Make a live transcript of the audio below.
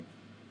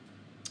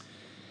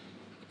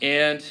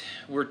And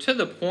we're to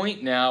the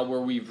point now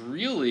where we've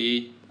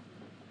really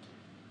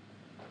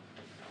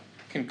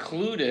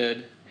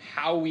concluded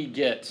how we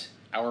get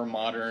our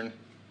modern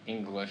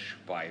English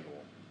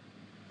Bible.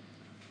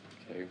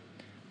 Okay.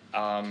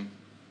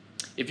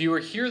 If you were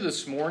here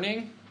this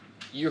morning,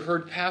 you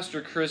heard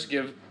Pastor Chris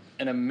give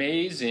an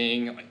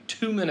amazing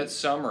 2-minute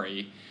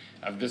summary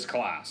of this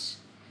class.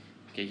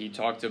 Okay, he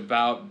talked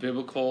about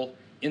biblical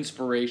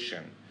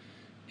inspiration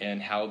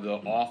and how the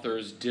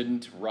authors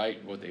didn't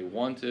write what they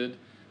wanted.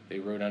 They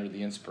wrote under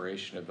the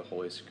inspiration of the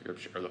Holy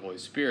Scripture or the Holy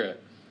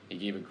Spirit. He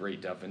gave a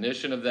great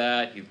definition of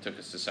that. He took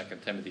us to 2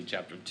 Timothy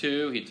chapter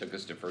 2. He took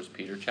us to 1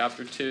 Peter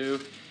chapter 2.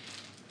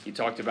 He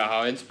talked about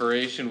how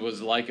inspiration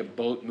was like a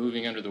boat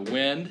moving under the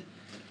wind.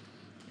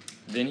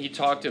 Then he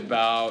talked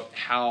about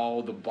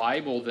how the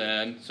Bible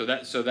then, so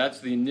that's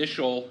the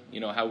initial,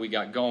 how we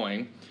got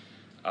going.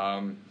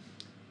 And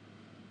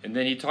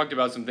then he talked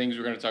about some things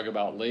we're going to talk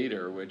about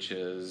later, which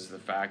is the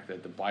fact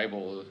that the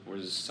Bible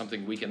was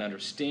something we can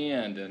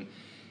understand,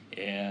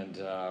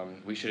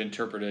 and we should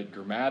interpret it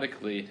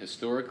grammatically,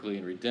 historically,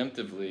 and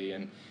redemptively.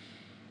 And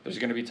there's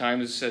going to be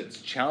times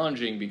it's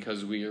challenging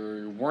because we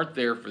weren't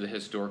there for the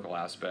historical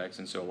aspects,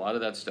 and so a lot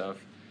of that stuff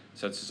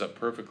sets us up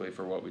perfectly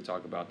for what we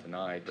talk about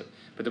tonight.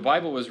 But the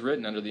Bible was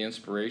written under the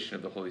inspiration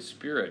of the Holy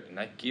Spirit, and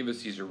that gave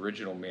us these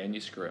original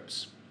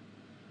manuscripts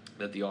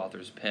that the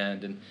authors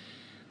penned. And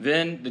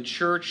then the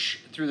church,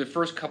 through the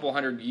first couple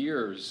hundred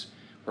years,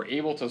 were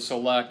able to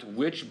select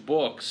which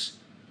books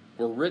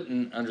were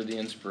written under the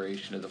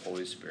inspiration of the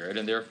Holy Spirit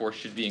and therefore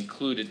should be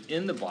included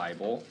in the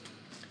Bible.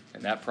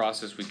 And that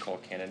process we call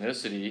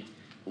canonicity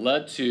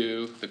led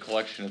to the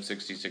collection of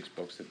 66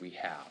 books that we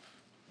have.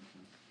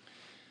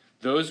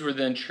 Those were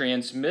then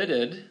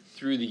transmitted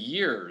through the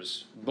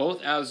years,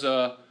 both as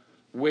a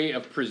way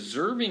of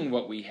preserving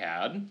what we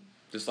had,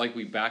 just like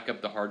we back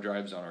up the hard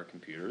drives on our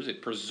computers.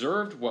 It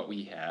preserved what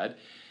we had,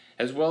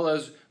 as well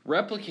as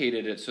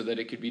replicated it so that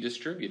it could be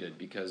distributed,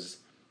 because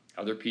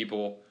other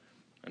people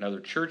and other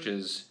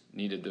churches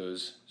needed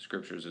those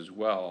scriptures as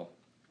well.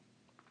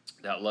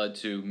 That led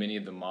to many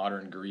of the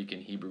modern Greek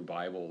and Hebrew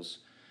Bibles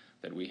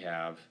that we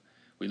have.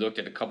 We looked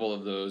at a couple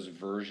of those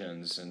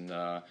versions, and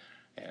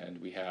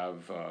we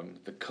have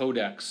the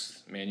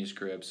Codex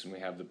manuscripts, and we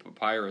have the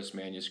Papyrus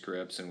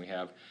manuscripts, and we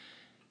have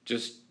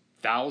just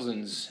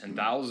thousands and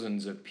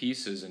thousands of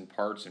pieces and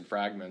parts and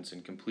fragments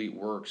and complete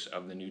works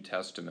of the New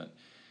Testament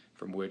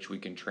from which we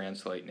can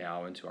translate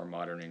now into our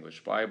modern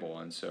English Bible.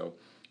 And so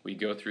we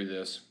go through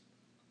this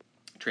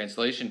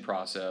translation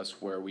process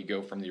where we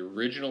go from the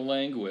original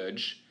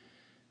language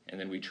and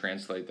then we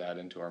translate that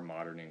into our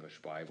modern English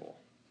Bible.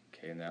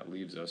 Okay, and that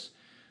leaves us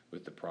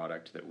with the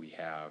product that we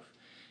have.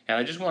 And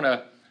I just want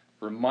to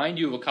remind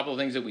you of a couple of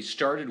things that we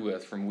started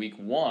with from week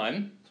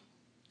 1,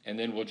 and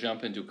then we'll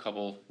jump into a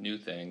couple new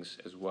things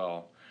as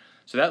well.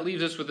 So that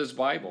leaves us with this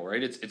Bible,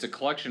 right? It's a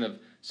collection of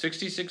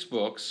 66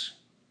 books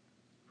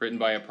written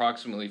by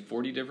approximately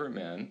 40 different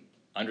men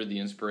under the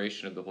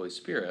inspiration of the Holy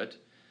Spirit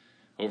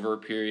over a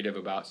period of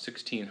about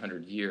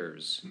 1,600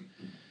 years.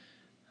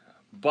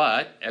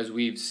 But as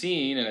we've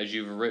seen, and as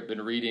you've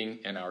been reading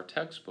in our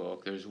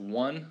textbook, there's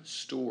one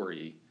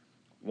story,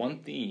 one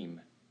theme.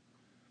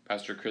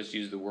 Pastor Chris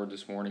used the word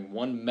this morning,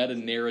 one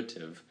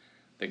meta-narrative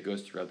that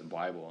goes throughout the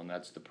Bible, and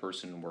that's the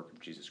person and work of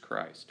Jesus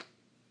Christ.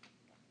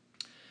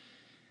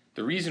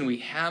 The reason we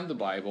have the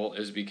Bible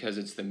is because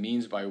it's the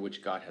means by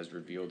which God has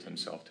revealed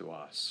himself to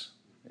us.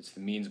 It's the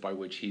means by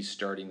which he's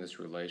starting this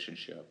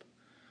relationship.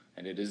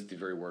 And it is the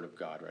very word of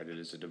God, right? It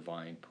is a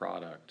divine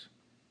product.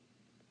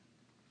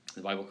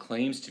 The Bible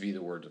claims to be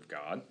the word of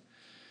God.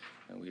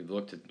 And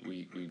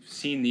we've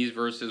seen these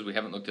verses. We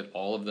haven't looked at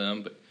all of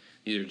them, but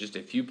these are just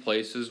a few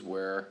places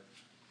where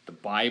the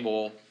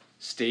Bible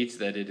states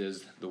that it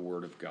is the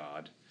word of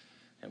God,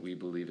 and we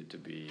believe it to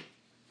be.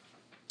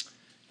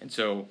 And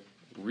so,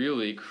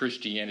 really,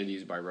 Christianity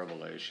is by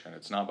revelation.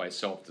 It's not by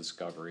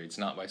self-discovery. It's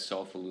not by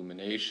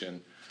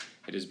self-illumination.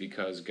 It is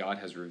because God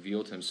has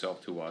revealed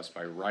himself to us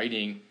by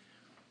writing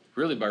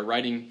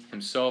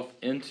himself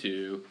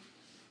into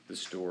the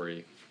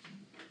story.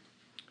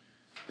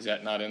 Is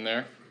that not in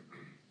there?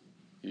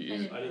 I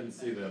didn't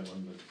see that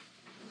one, but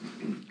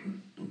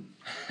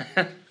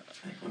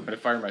I'm going to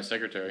fire my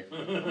secretary.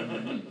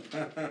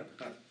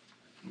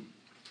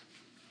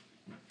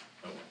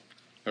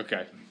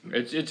 Okay.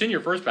 It's in your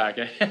first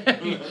packet.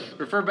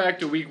 Refer back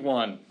to week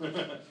 1.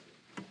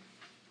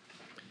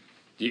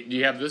 Do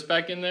you have this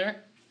back in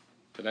there?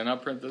 Did I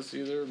not print this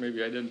either?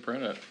 Maybe I didn't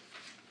print it.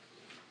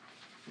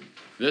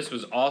 This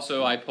was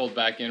also, I pulled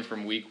back in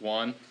from week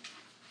 1.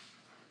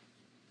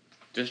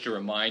 Just to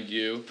remind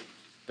you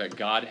that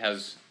God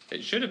has,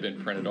 it should have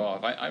been printed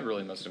off. I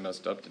really must have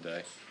messed up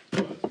today.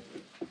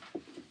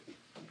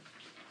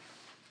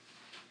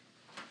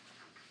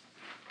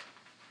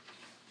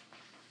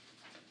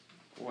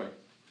 Boy,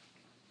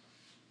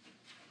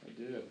 I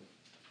did.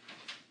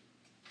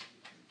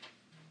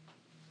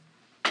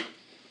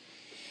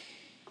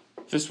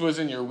 This was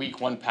in your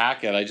week 1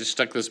 packet. I just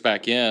stuck this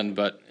back in,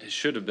 but it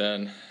should have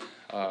been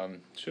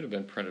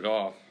printed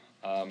off.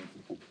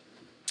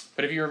 But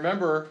But if you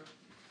remember,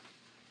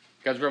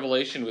 God's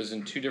revelation was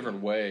in two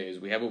different ways.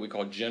 We have what we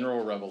call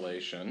general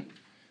revelation,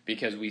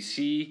 because we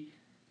see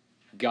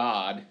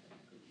God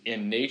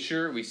in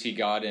nature, we see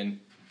God in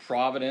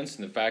providence,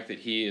 and the fact that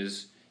he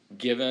is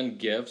given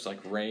gifts like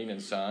rain and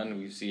sun.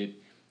 We see it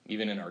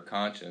even in our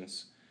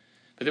conscience.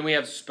 But then we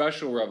have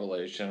special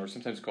revelation, or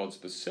sometimes called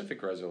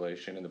specific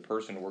revelation, in the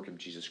person and work of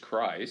Jesus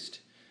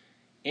Christ,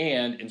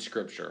 and in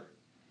Scripture.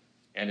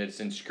 And it's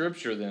in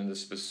Scripture then the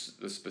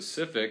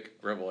specific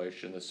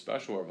revelation, the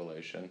special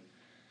revelation,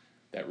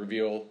 that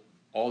reveal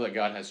all that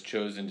God has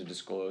chosen to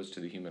disclose to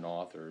the human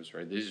authors.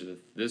 Right?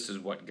 This is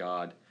what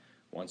God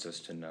wants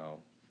us to know.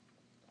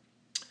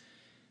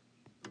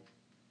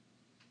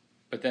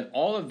 But then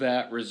all of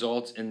that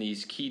results in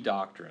these key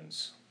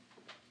doctrines.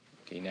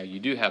 Okay, now you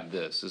do have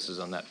this. This is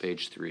on that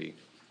page 3.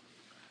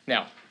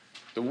 Now,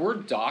 the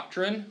word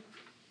doctrine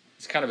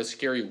is kind of a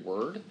scary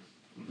word,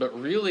 but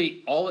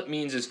really all it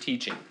means is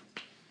teaching.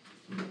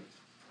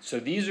 So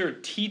these are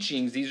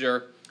teachings, these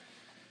are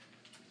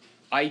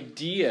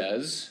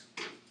ideas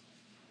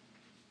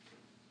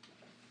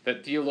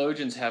that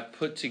theologians have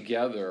put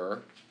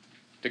together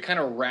to kind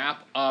of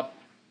wrap up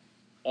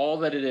all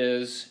that it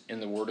is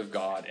in the Word of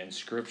God and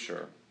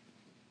Scripture.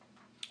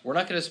 We're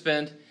not going to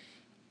spend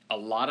a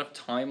lot of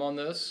time on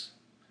this,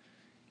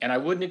 and I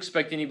wouldn't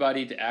expect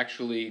anybody to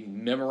actually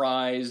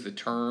memorize the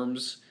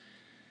terms,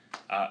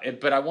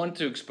 but I want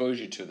to expose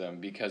you to them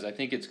because I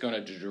think it's going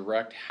to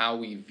direct how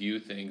we view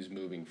things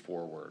moving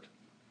forward.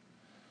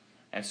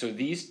 And so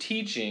these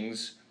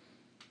teachings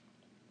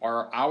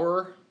are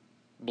our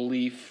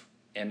belief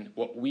and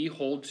what we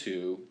hold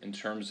to in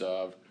terms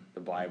of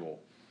the Bible.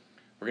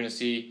 We're going to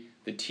see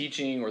the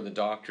teaching or the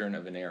doctrine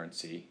of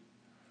inerrancy,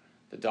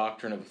 the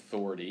doctrine of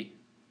authority,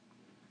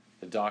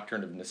 the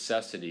doctrine of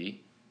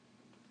necessity,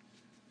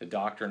 the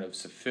doctrine of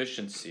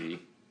sufficiency,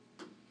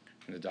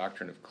 and the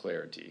doctrine of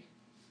clarity.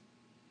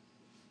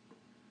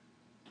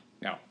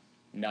 Now,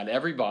 not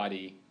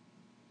everybody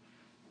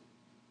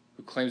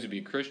who claims to be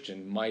a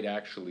Christian might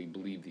actually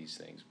believe these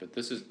things, but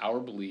this is our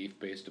belief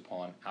based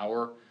upon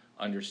our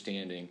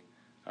understanding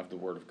of the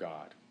Word of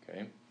God.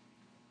 Okay?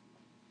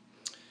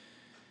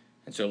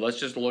 And so let's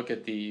just look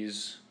at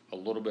these a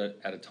little bit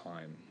at a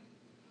time.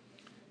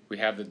 We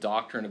have the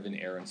doctrine of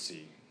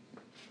inerrancy.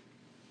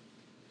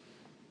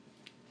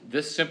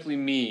 This simply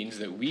means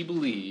that we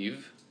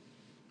believe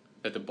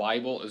that the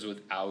Bible is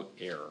without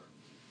error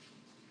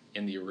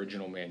in the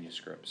original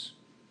manuscripts.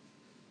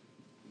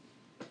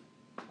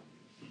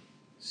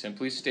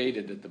 Simply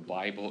stated that the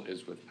Bible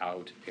is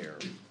without error.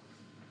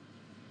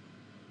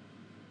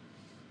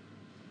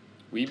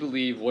 We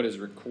believe what is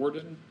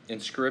recorded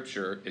in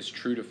Scripture is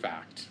true to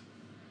fact.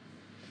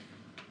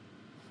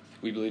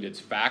 We believe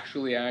it's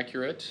factually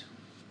accurate.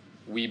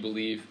 We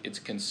believe it's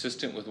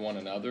consistent with one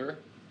another.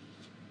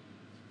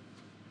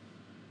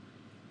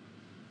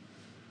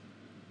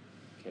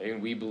 Okay,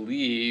 and we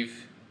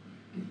believe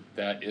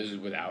that is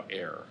without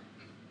error.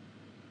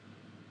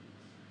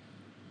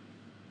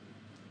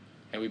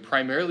 And we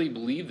primarily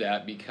believe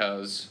that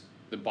because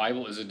the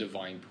Bible is a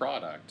divine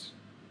product.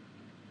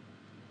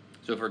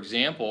 So, for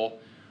example,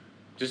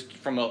 just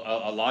from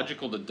a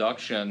logical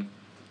deduction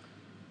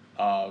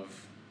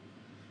of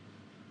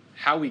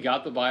how we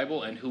got the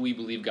Bible and who we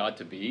believe God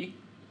to be,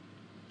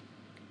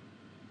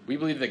 we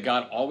believe that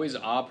God always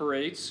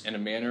operates in a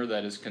manner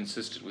that is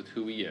consistent with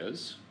who he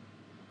is.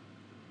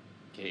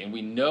 Okay, and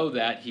we know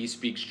that he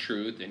speaks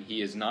truth and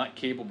he is not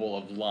capable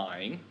of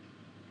lying.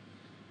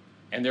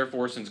 And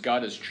therefore, since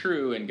God is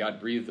true and God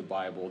breathed the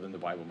Bible, then the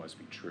Bible must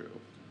be true.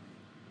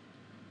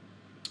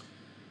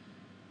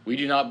 We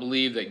do not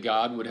believe that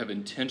God would have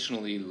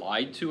intentionally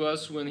lied to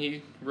us when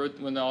the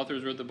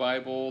authors wrote the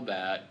Bible,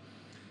 that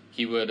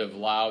he would have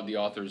allowed the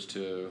authors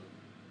to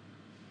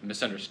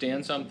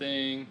misunderstand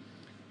something,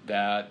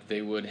 that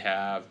they would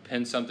have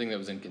penned something that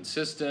was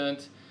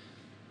inconsistent.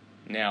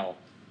 Now,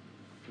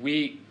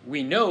 we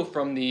know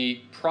from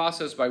the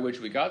process by which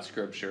we got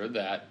Scripture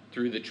that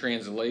through the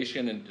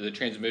translation and the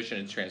transmission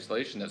and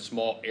translation that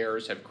small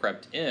errors have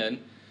crept in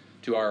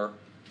to our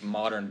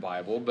modern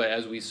Bible. But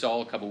as we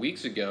saw a couple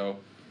weeks ago,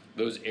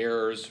 those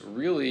errors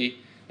really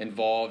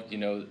involved,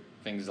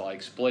 things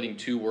like splitting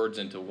two words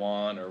into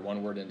one or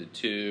one word into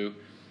two,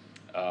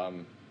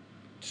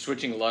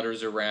 switching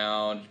letters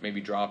around,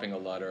 maybe dropping a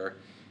letter.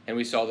 And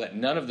we saw that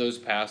none of those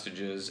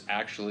passages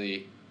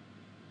actually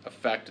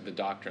affect the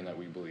doctrine that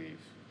we believe.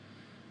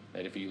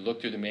 That if you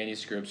look through the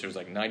manuscripts, there's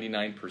like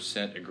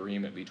 99%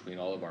 agreement between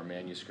all of our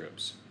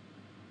manuscripts.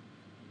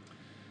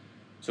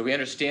 So we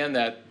understand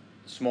that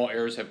small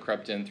errors have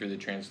crept in through the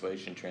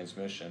translation,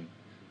 transmission,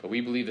 but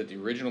we believe that the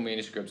original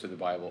manuscripts of the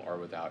Bible are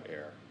without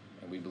error.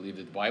 And we believe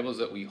that the Bibles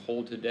that we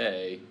hold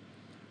today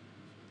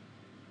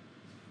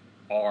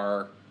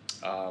are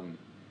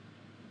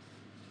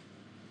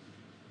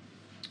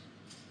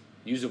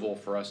usable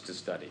for us to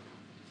study.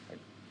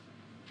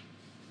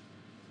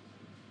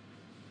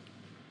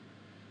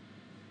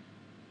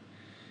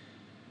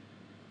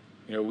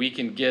 We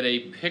can get a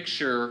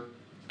picture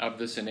of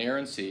this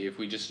inerrancy if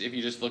you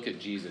just look at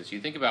Jesus. You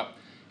think about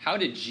how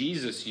did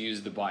Jesus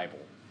use the Bible?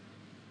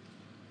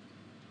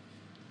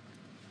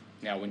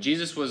 Now, when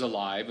Jesus was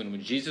alive and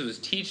when Jesus was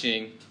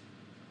teaching,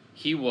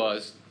 he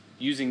was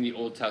using the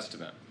Old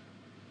Testament.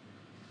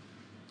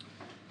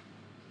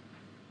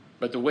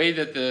 But the way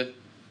that the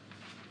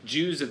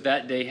Jews of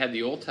that day had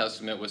the Old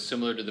Testament was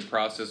similar to the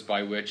process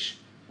by which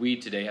we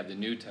today have the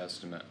New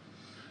Testament.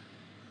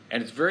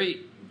 And it's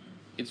very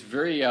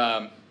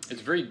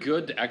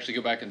good to actually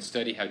go back and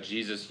study how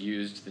Jesus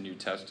used the New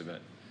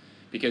Testament.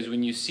 Because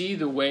when you see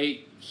the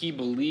way he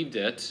believed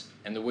it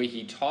and the way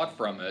he taught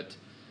from it,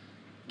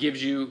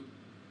 gives you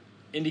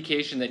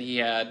indication that he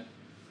had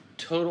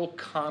total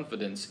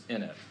confidence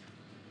in it.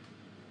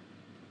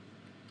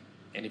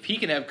 And if he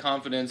can have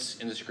confidence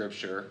in the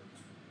Scripture,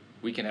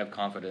 we can have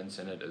confidence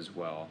in it as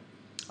well.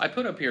 I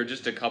put up here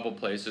just a couple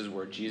places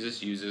where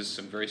Jesus uses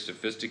some very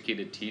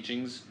sophisticated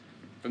teachings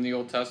from the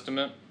Old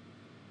Testament.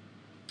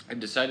 I've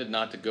decided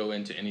not to go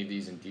into any of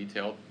these in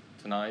detail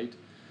tonight.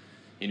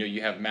 You know,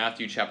 you have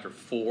Matthew chapter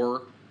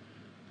 4,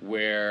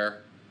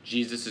 where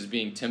Jesus is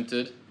being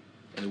tempted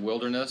in the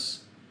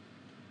wilderness,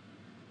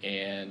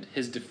 and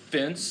his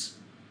defense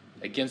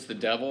against the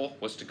devil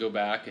was to go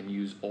back and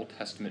use Old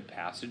Testament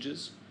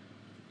passages,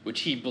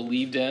 which he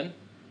believed in.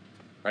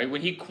 Right?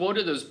 When he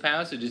quoted those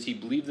passages, he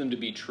believed them to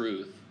be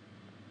truth.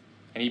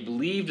 And he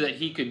believed that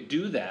he could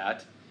do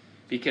that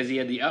because he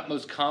had the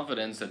utmost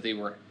confidence that they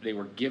were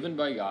given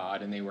by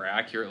God and they were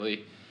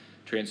accurately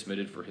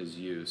transmitted for his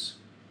use.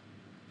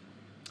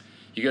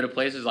 You go to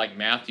places like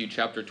Matthew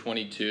chapter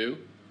 22.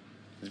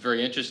 It's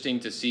very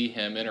interesting to see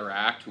him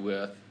interact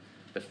with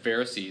the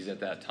Pharisees at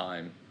that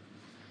time,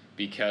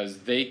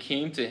 because they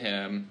came to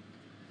him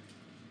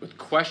with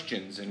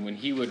questions, and when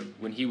he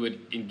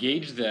would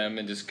engage them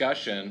in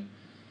discussion,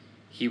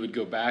 he would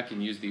go back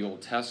and use the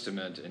Old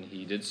Testament, and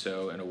he did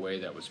so in a way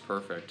that was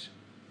perfect.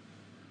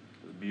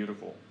 It was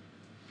beautiful.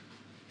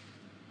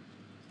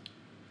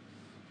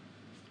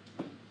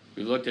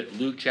 We looked at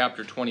Luke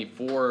chapter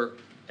 24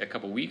 a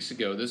couple weeks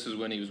ago. This is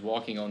when he was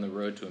walking on the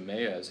road to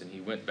Emmaus, and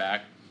he went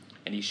back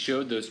and he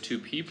showed those two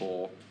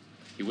people.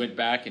 He went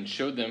back and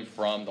showed them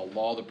from the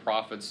law, the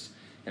prophets,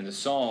 and the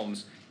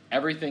Psalms,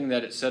 everything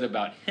that it said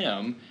about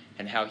him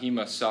and how he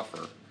must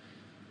suffer.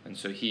 And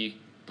so he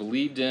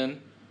believed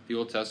in the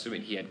Old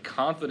Testament. He had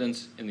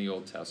confidence in the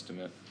Old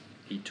Testament.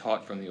 He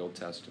taught from the Old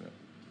Testament.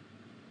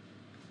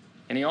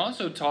 And he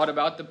also taught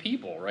about the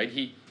people, right?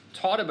 He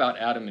taught about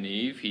Adam and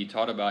Eve. He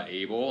taught about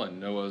Abel and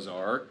Noah's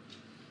Ark.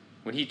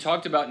 When he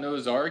talked about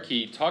Noah's Ark,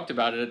 he talked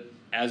about it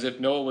as if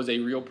Noah was a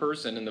real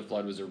person and the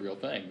flood was a real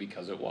thing,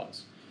 because it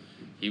was.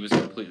 He was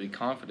completely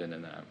confident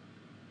in that.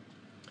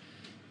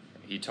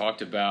 He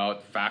talked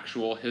about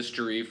factual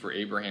history for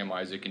Abraham,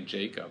 Isaac, and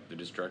Jacob, the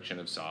destruction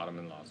of Sodom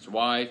and Lot's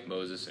wife,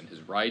 Moses and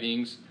his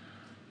writings.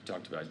 He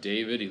talked about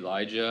David,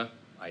 Elijah,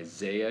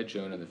 Isaiah,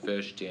 Jonah and the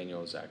fish,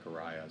 Daniel,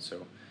 Zechariah.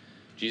 So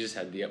Jesus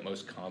had the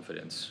utmost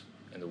confidence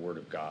in the Word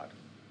of God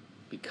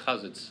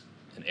because it's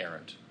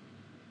inerrant.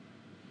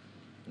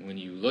 And when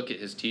you look at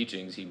his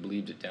teachings, he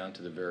believed it down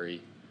to the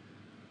very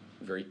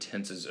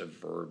tenses of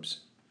verbs.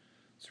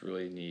 It's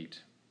really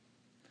neat.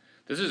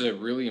 This is a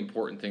really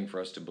important thing for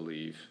us to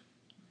believe.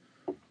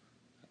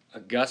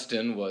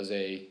 Augustine was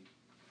a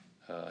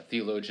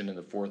theologian in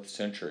the 4th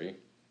century.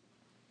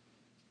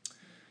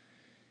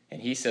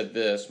 And he said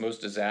this: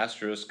 most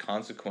disastrous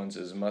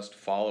consequences must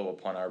follow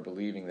upon our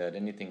believing that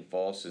anything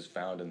false is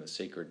found in the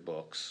sacred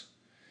books.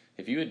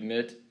 If you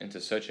admit into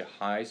such a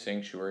high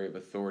sanctuary of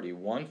authority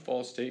one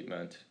false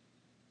statement,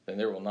 then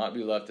there will not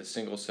be left a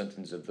single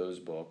sentence of those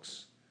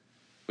books,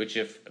 which,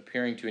 if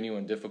appearing to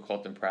anyone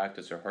difficult in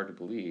practice or hard to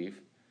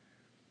believe,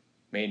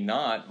 may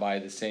not by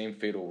the same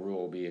fatal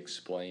rule be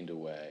explained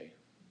away.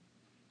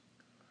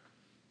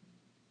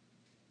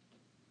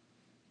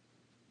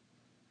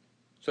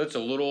 So it's a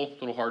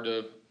little hard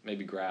to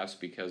maybe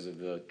grasp because of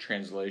the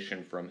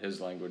translation from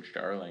his language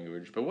to our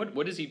language. But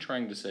what is he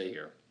trying to say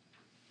here?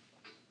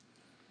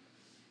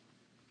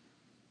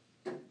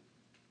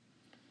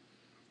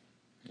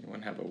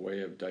 Anyone have a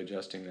way of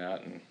digesting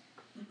that and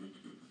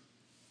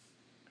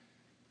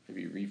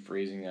maybe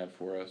rephrasing that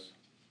for us?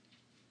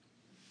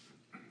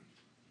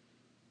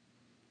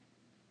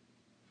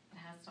 It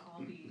has to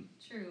all be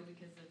true,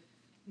 because if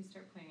you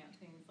start pointing out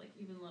things, like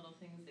even little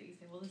things that you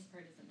say, well, this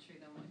part isn't true,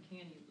 then what can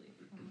you believe?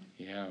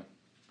 Yeah.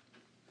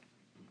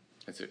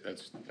 That's it.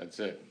 That's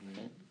it.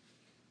 Right?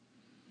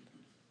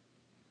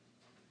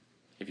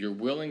 If you're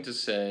willing to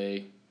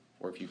say,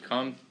 or if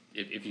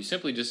you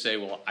simply just say,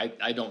 well,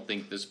 I don't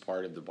think this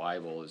part of the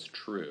Bible is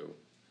true,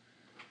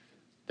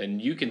 then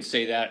you can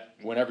say that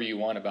whenever you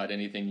want about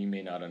anything you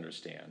may not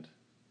understand.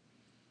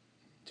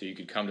 So you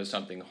could come to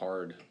something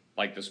hard,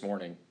 like this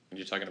morning, when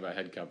you're talking about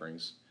head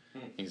coverings.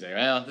 You can say,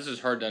 well, this is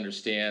hard to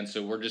understand,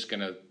 so we're just going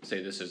to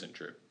say this isn't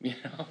true. You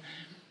know,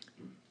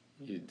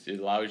 it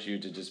allows you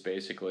to just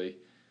basically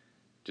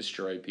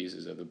destroy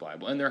pieces of the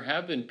Bible. And there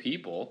have been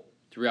people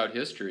throughout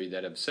history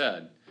that have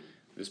said,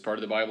 this part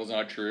of the Bible is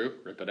not true,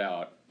 rip it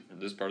out.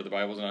 This part of the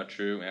Bible is not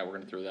true, and we're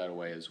going to throw that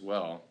away as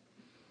well.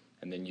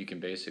 And then you can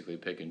basically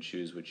pick and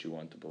choose what you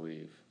want to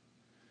believe.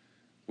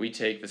 we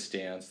take the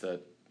stance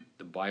that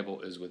the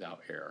Bible is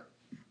without error.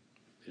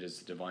 It is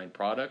the divine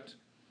product.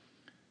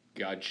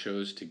 God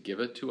chose to give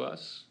it to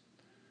us.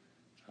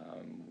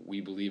 We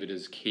believe it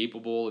is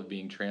capable of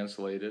being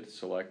translated,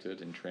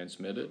 selected, and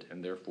transmitted,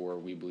 and therefore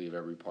we believe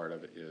every part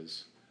of it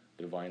is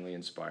divinely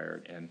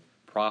inspired and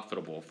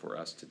profitable for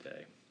us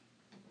today.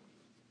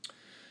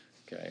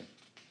 Okay.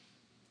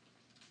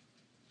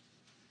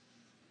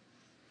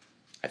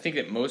 I think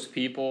that most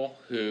people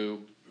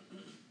who...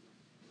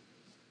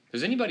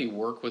 Does anybody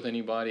work with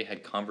anybody,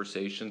 had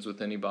conversations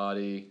with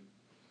anybody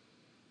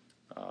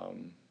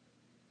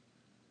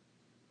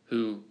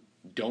who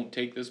don't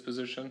take this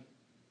position?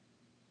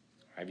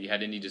 Have you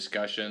had any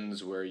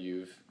discussions where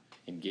you've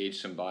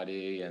engaged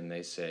somebody and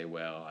they say,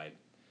 well,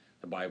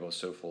 the Bible is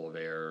so full of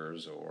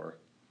errors, or...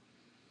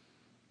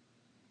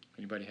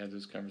 Anybody had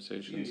those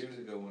conversations? A few years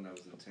ago when I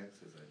was in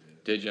Texas, I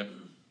did. Did you?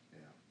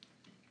 Yeah.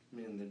 I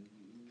mean,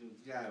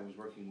 the guy I was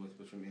working with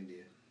was from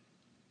India.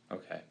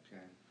 Okay.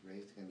 Okay.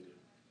 Raised Hindu.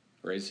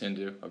 Raised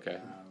Hindu, okay.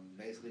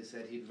 Basically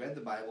said he'd read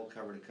the Bible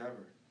cover to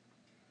cover.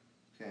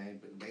 Okay,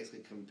 but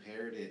basically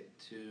compared it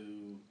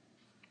to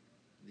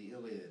the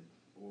Iliad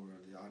or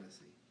the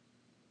Odyssey.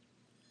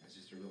 That's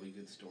just a really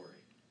good story.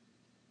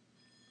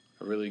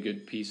 A really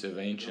good piece of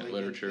ancient Really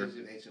literature. Good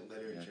piece of ancient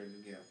literature,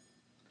 yeah.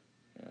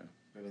 Yeah.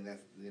 I mean,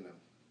 that's,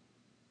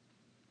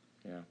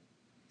 Yeah.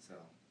 So.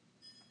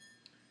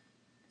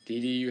 Dee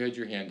Dee, you had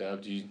your hand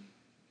up.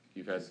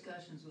 You've had...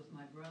 Discussions with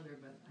my brother,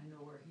 but I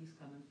know where he's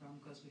coming from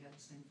because we have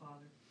the same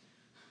father.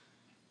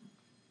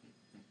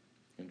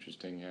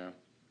 Interesting, yeah.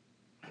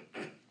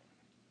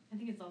 I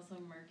think it's also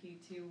murky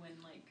too when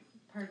like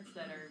parts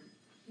that are,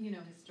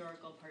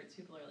 historical parts,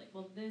 people are like,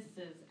 well, this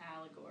is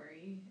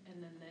allegory,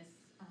 and then this,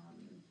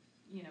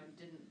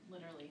 didn't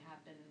literally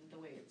happen the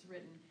way it's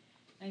written.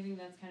 And I think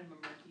that's kind of a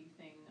murky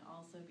thing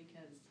also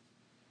because,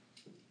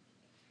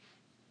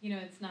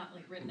 it's not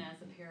like written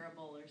as a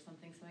parable or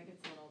something, so it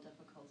gets a little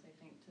difficult, I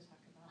think, to talk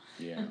about.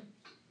 Yeah.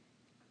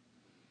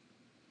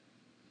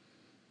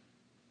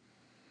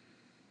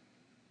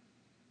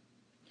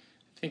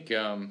 I think,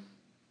 a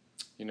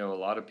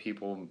lot of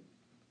people,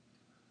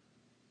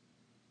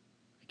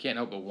 I can't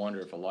help but wonder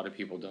if a lot of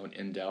people don't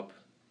end up,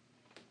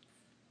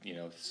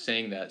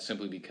 saying that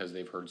simply because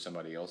they've heard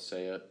somebody else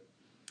say it,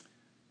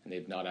 and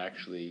they've not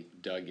actually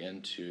dug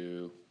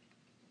into,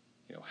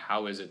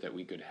 how is it that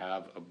we could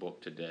have a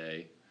book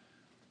today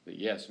that,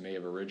 yes, may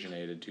have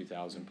originated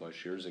 2,000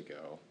 plus years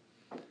ago,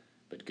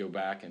 but go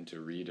back and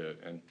to read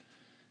it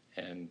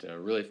and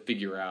really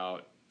figure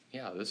out,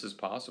 yeah, this is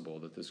possible,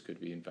 that this could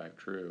be in fact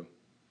true.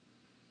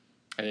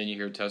 And then you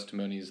hear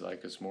testimonies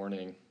like this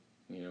morning,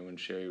 when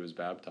Sherry was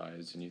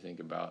baptized, and you think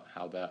about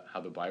how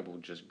the Bible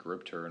just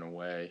gripped her in a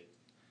way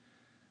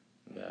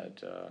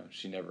that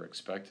she never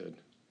expected,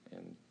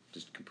 and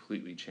just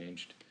completely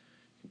changed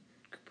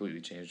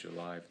her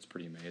life. It's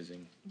pretty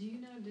amazing. Do you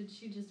know, did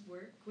she just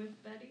work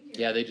with Betty? Or?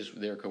 Yeah,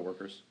 they're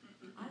co-workers.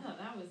 I thought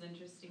that was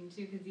interesting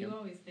too, because you Yep.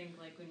 always think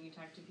like when you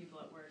talk to people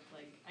at work,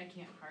 like I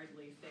can't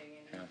hardly say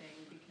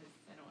anything because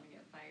I don't want to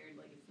get fired.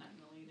 Like it's not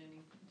going to lead to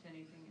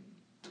anything.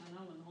 And I don't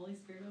know, when the Holy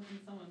Spirit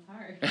opens someone's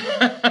heart.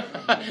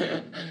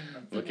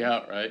 Look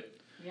out, right?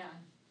 Yeah.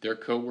 They're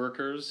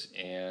co-workers,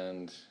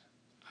 and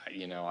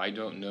I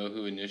don't know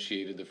who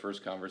initiated the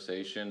first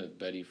conversation. If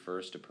Betty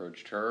first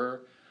approached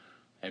her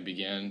and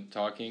began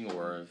talking,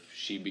 or if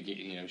she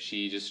began,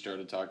 she just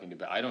started talking to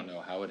Betty. I don't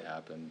know how it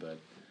happened, but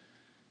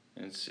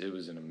it's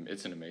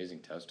an amazing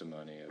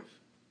testimony of,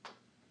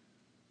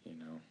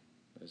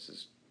 this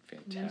is And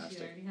then she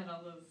fantastic. already had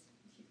all those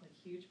like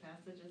huge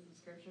passages of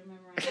scripture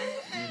memorized.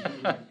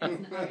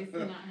 It's obviously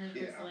not her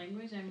first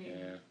language. I mean,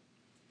 Yeah.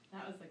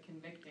 that was a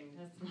convicting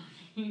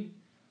testimony.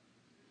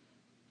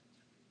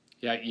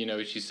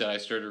 Yeah, she said, I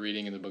started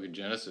reading in the book of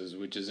Genesis,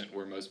 which isn't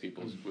where most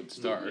people would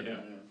start.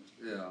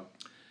 Yeah.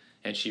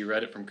 And she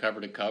read it from cover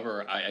to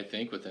cover, I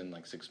think within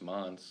like 6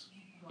 months,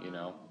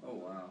 Wow. Oh,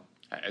 wow.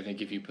 I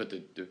think if you put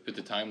the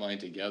timeline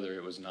together,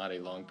 it was not a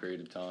long period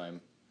of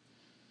time,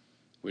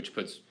 which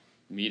puts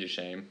me to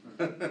shame.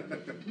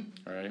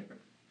 All right.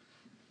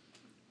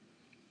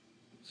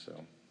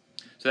 So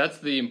that's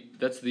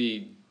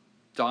the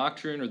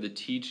doctrine or the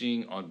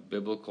teaching on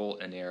biblical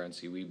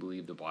inerrancy. We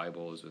believe the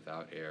Bible is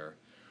without error.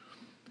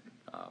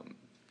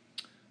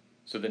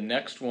 So the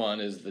next one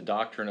is the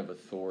doctrine of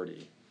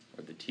authority,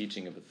 or the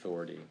teaching of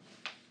authority.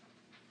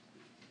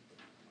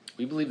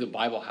 We believe the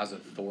Bible has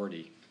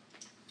authority.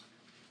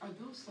 Are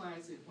those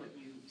slides what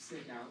you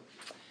sent out?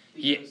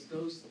 Yeah. Because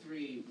those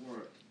three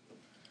were,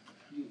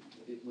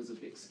 it was a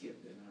big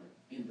skip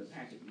in the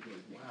packet you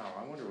gave me. Wow,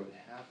 I wonder what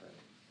happened.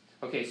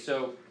 Okay,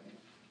 so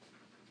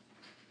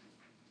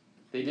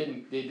they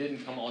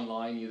didn't come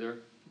online either,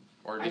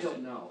 or I just,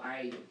 don't know,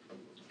 I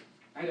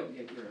don't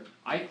get your,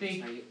 I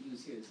think, I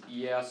use his,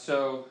 yeah.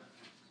 So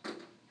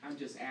I'm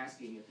just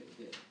asking if it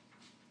did.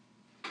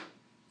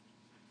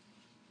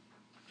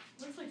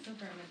 Looks like so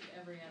far it went to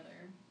every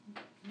other.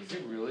 is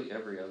it really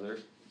every other?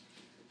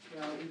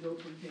 Well, we go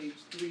from page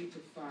 3 to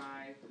 5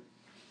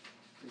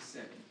 to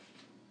 7.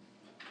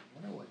 I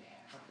wonder what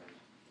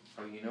happened.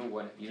 Oh, you know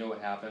what? You know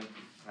what happened?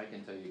 I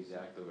can tell you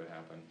exactly what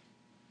happened.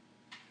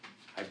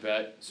 I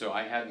bet. So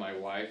I had my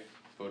wife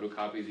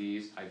photocopy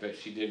these. I bet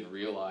she didn't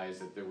realize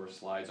that there were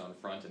slides on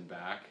front and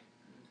back,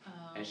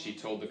 and she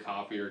told the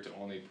copier to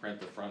only print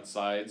the front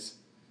sides.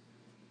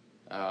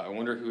 I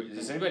wonder who.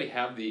 Does anybody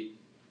have the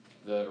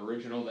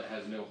original that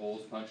has no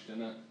holes punched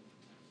in it?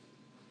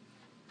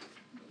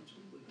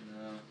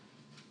 No.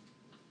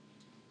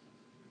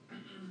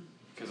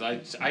 Because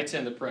I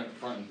tend to print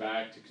front and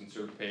back to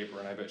conserve paper,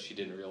 and I bet she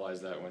didn't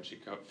realize that when she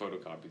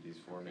photocopied these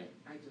for me.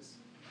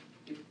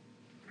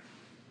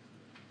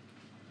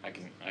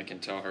 I can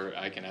tell her.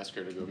 I can ask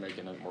her to go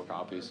make more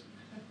copies.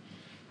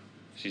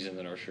 She's in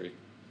the nursery.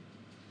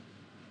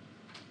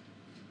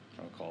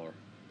 I'll call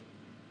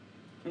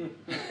her.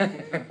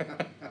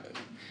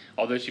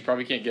 Although she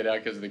probably can't get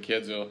out because the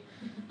kids will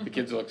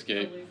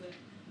escape.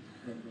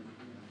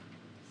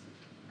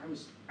 I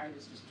was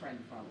just trying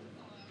to follow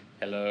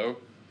it. Hello.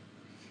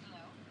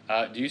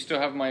 Do you still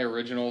have my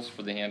originals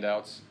for the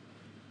handouts?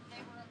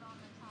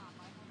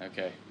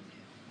 Okay.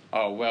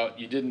 Oh well,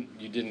 you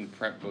didn't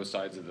print both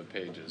sides of the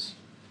pages.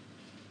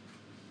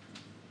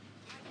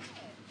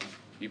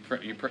 You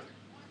print.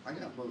 I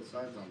got both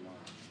sides on mine.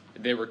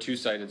 They were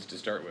two-sided to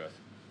start with.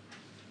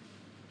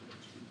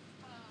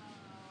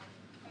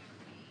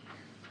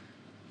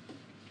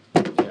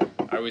 Yeah,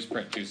 I always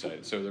print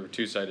two-sided, so they were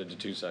two-sided to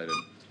two-sided.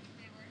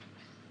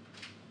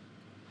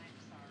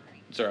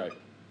 It's all right.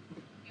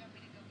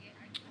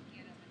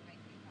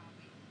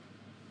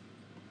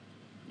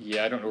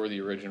 Yeah, I don't know where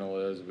the original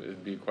is, but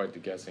it'd be quite the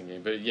guessing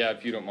game. But yeah,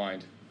 if you don't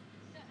mind.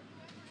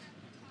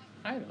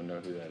 I don't know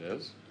who that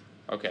is.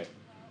 Okay.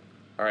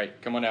 All right,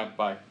 come on out.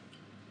 Bye.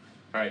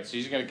 All right, so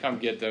he's going to come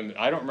get them.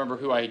 I don't remember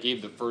who I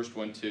gave the first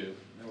one to.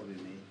 That would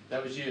be me.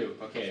 That was you.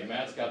 Okay,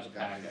 Matt's got the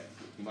packet.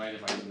 You mind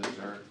if I give this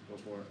to her? Go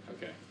for it.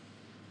 Okay.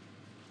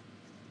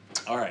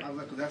 All right. I was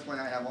like, that's why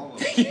I have all of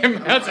them. Yeah,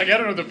 Matt's like, I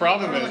don't know what the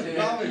problem is.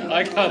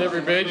 I got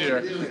every page here.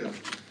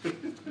 You're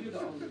the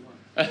only one.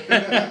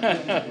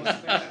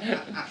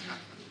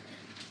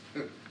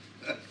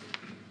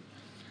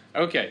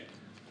 Okay,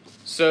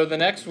 so the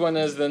next one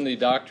is then the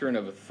doctrine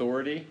of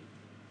authority.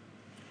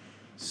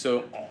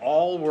 So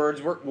all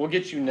words, we'll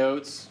get you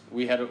notes.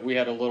 We had a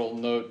little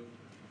note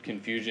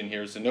confusion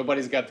here, so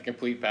nobody's got the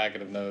complete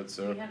packet of notes.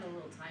 So We had a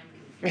little time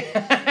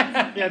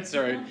confusion. that's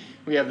all right.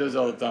 We have those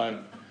all the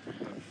time.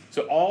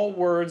 So all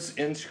words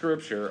in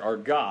Scripture are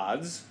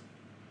God's,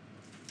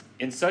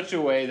 in such a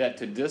way that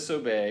to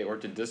disobey or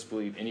to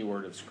disbelieve any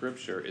word of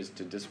Scripture is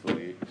to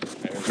disbelieve.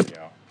 There we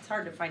go. It's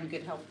hard to find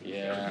good health.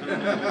 Yeah. What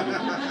can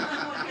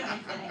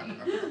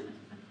I say?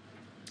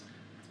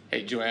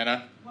 Hey,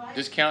 Joanna, What?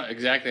 just count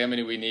exactly how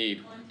many we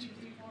need. 1, 2,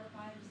 3, 4,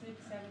 5,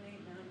 6, 7, 8,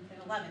 9, 10,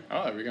 11.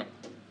 Oh, there we go.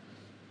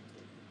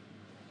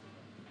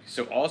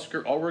 So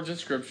all words in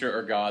Scripture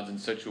are God's in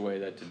such a way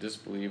that to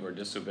disbelieve or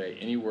disobey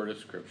any word of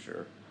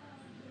Scripture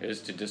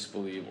is to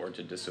disbelieve or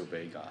to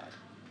disobey God.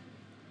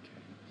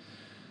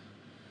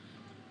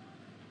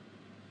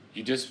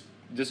 You just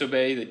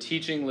disobey the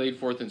teaching laid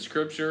forth in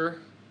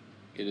Scripture.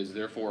 It is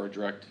therefore a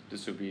direct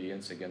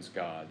disobedience against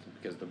God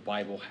because the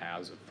Bible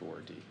has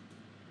authority.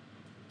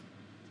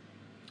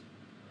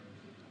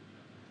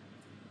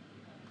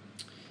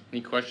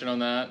 Any question on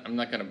that? I'm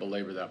not going to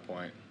belabor that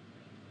point.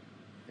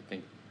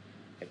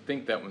 I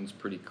think that one's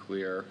pretty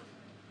clear.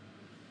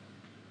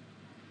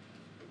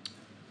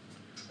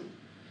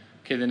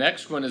 Okay, the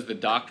next one is the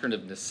doctrine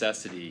of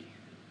necessity.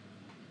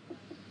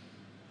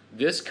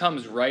 This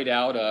comes right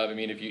out of,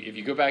 if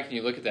you go back and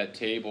you look at that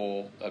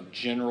table of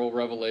general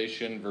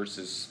revelation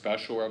versus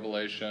special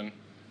revelation,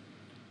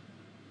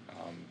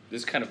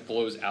 this kind of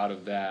flows out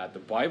of that. The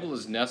Bible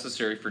is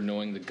necessary for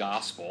knowing the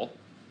gospel.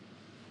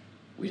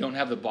 We don't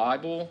have the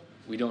Bible,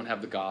 we don't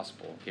have the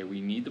gospel. Okay,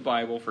 we need the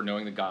Bible for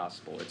knowing the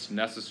gospel. It's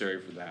necessary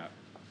for that.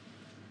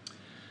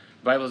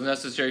 The Bible is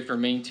necessary for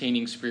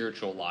maintaining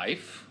spiritual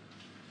life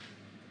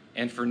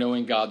and for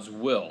knowing God's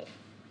will.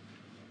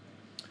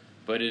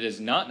 But it is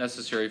not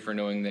necessary for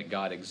knowing that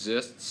God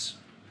exists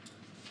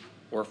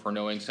or for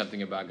knowing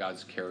something about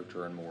God's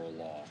character and moral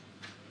law.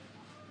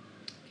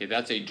 Okay,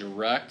 that's a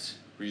direct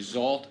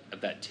result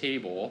of that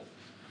table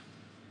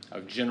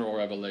of general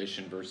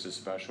revelation versus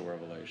special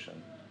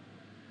revelation.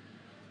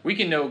 We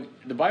can know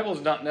the Bible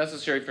is not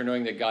necessary for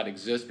knowing that God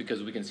exists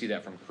because we can see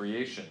that from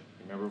creation.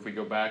 Remember, if we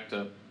go back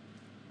to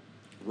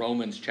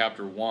Romans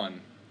chapter 1,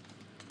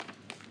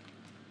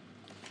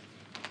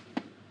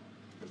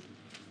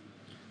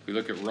 we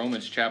look at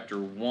Romans chapter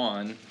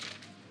 1,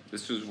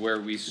 this is where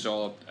we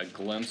saw a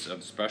glimpse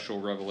of special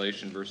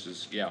revelation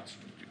versus,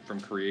 from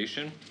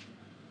creation.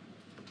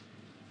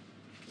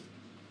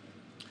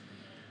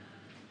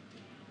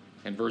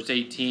 In verse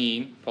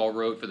 18, Paul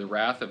wrote, "For the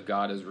wrath of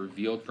God is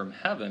revealed from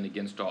heaven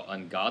against all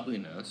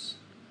ungodliness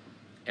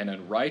and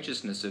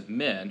unrighteousness of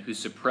men who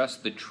suppress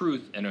the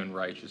truth in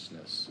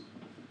unrighteousness.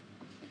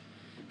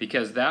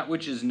 Because that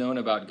which is known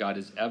about God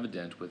is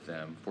evident with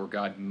them, for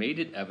God made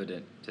it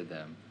evident to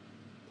them.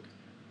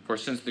 For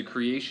since the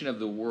creation of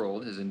the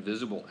world, his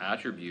invisible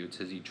attributes,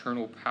 his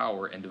eternal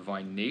power and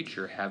divine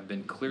nature have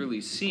been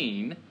clearly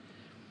seen,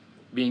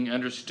 being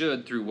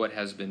understood through what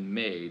has been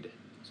made,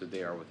 so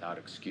they are without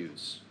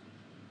excuse.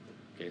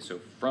 Okay, so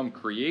from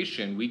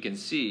creation we can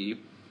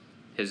see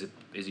his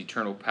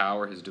eternal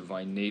power, his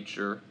divine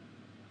nature.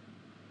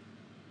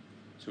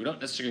 So we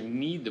don't necessarily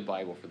need the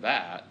Bible for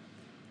that,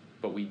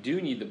 but we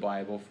do need the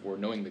Bible for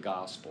knowing the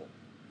gospel.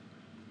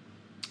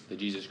 That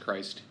Jesus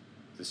Christ,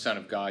 the Son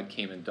of God,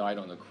 came and died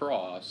on the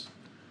cross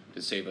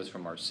to save us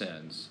from our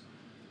sins.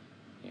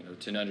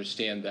 To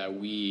understand that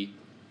we,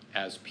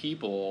 as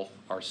people,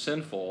 are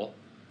sinful,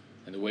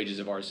 and the wages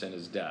of our sin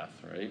is death,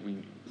 right?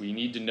 We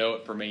need to know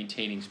it for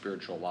maintaining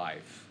spiritual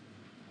life.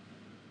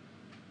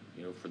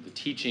 For the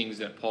teachings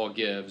that Paul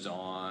gives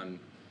on,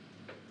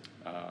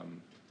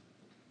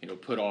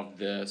 put off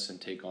this and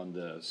take on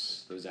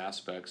this, those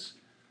aspects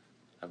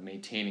of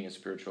maintaining a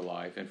spiritual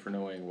life and for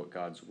knowing what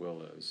God's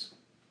will is.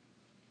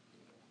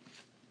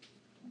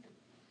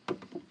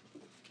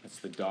 That's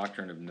the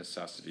doctrine of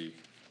necessity.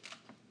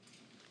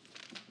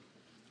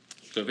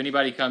 So if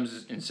anybody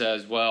comes and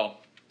says, well,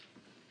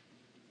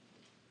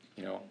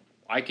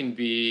 I can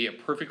be a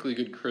perfectly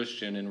good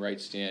Christian in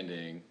right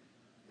standing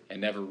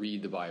and never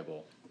read the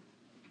Bible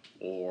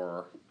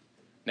or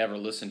never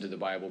listen to the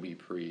Bible be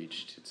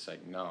preached, it's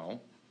like,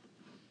 no.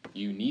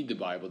 You need the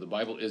Bible. The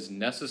Bible is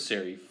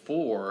necessary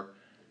for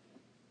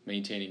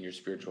maintaining your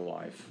spiritual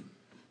life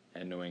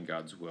and knowing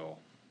God's will.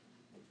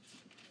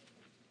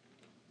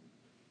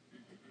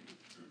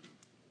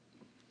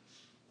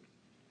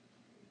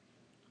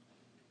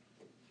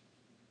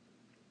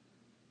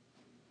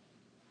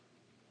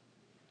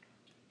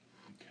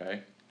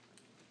 Okay.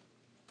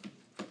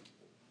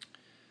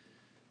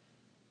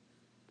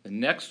 The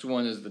next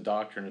one is the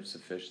doctrine of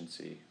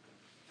sufficiency.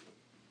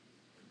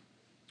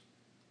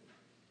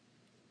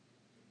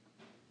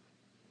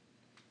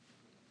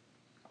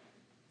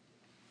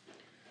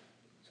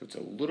 So it's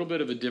a little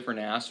bit of a different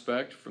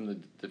aspect from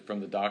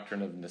the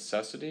doctrine of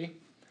necessity,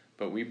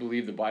 but we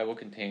believe the Bible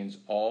contains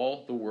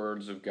all the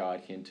words of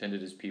God he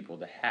intended his people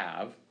to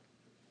have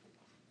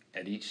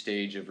at each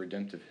stage of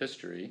redemptive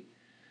history,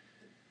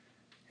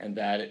 and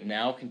that it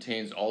now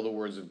contains all the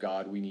words of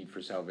God we need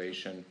for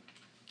salvation,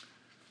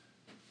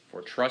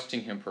 for trusting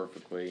him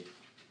perfectly,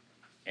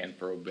 and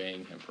for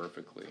obeying him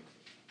perfectly.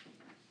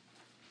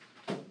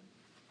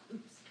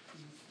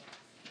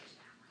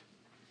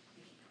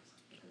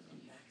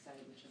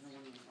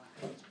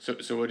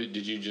 So what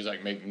did you just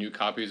make new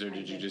copies, or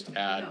did you just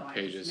add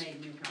pages? No, I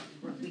just made new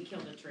copies. We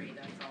killed a tree,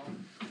 that's all.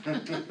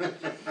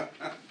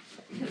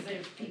 Because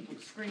there's people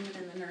screaming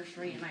in the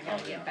nursery and I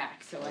gotta get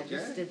back, so I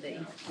just did these.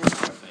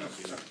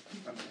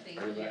 Thank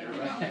you.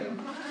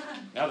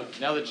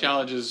 Now the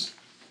challenge is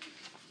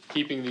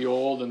keeping the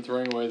old and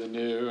throwing away the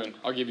new, and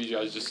I'll give you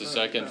guys just a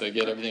second to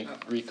get everything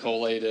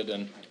recollated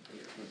and.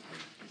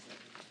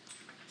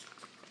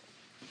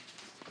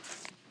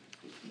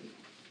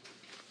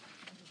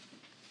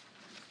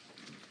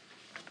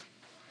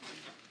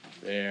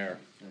 There.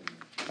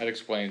 That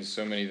explains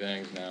so many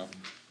things now.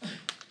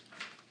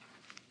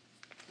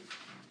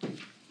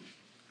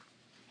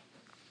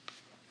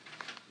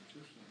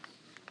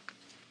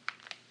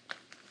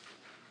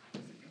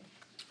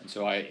 And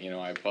so I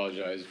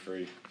apologize for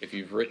if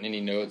you've written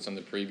any notes on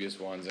the previous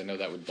ones. I know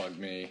that would bug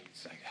me.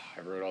 It's like,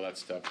 I wrote all that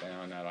stuff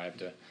down. Now I have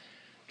to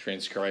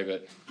transcribe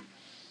it.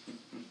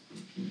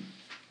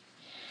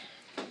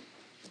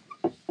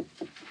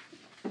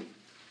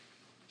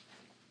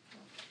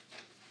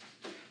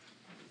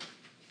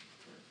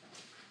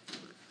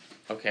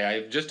 Okay, I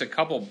have just a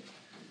couple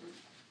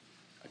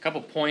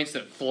points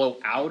that flow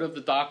out of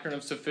the doctrine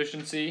of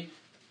sufficiency.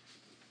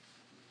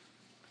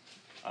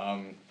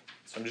 So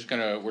we're just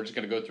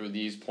gonna go through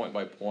these point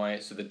by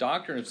point. So the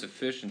doctrine of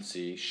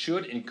sufficiency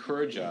should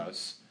encourage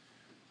us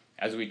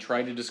as we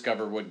try to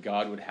discover what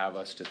God would have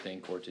us to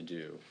think or to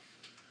do,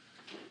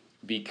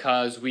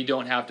 because we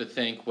don't have to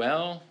think,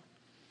 well,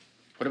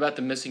 what about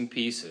the missing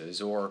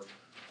pieces, or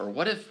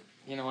what if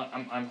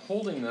I'm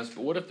holding this,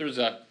 but what if there's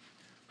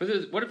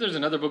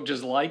another book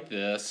just like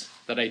this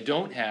that I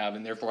don't have,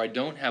 and therefore I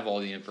don't have all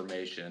the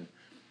information?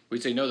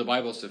 We'd say, no, the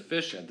Bible is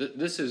sufficient.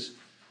 This is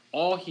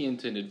all he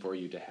intended for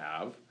you to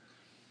have,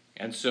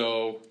 and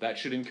so that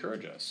should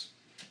encourage us.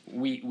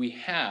 We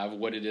have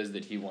what it is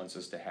that he wants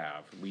us to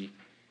have. We,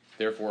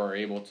 therefore, are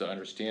able to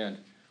understand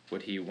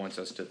what he wants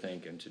us to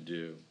think and to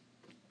do.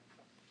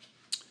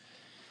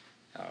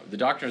 The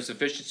doctrine of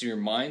sufficiency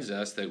reminds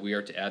us that we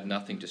are to add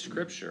nothing to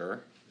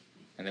Scripture,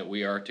 and that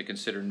we are to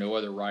consider no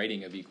other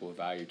writing of equal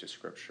value to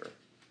Scripture.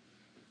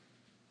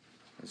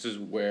 This is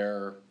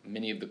where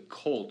many of the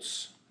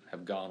cults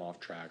have gone off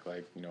track,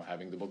 like,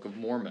 having the Book of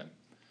Mormon.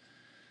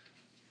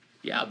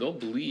 Yeah, they'll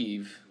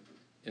believe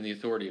in the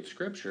authority of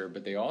Scripture,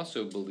 but they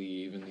also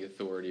believe in the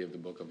authority of the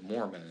Book of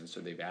Mormon, and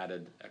so they've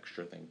added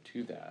extra thing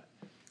to that.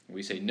 And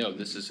we say, no,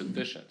 this is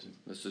sufficient.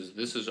 This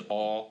is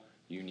all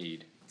you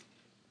need.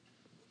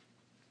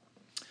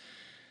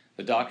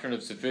 The doctrine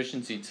of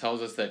sufficiency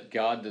tells us that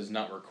God does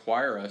not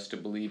require us to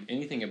believe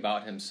anything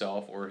about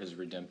himself or his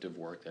redemptive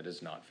work that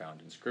is not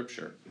found in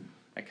Scripture.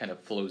 That kind of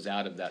flows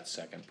out of that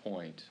second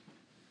point.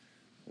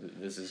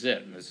 This is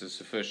it. This is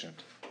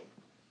sufficient.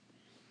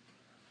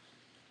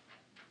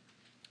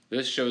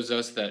 This shows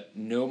us that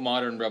no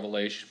modern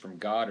revelation from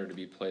God are to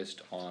be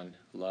placed on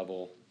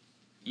level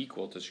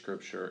equal to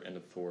Scripture and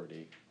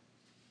authority.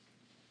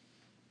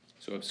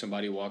 So if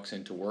somebody walks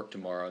into work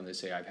tomorrow and they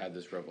say, I've had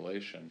this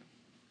revelation,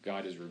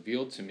 God has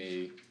revealed to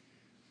me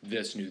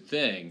this new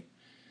thing,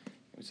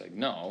 it's like,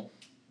 no,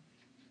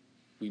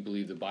 we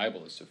believe the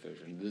Bible is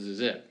sufficient. This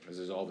is it. This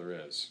is all there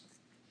is.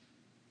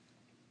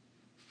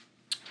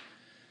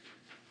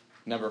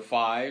 Number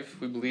 5,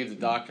 we believe the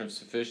doctrine of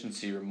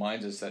sufficiency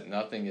reminds us that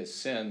nothing is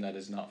sin that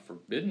is not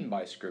forbidden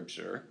by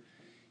Scripture,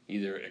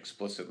 either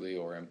explicitly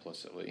or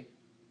implicitly.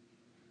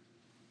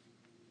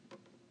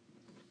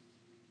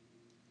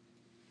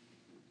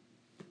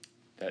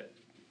 That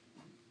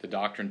the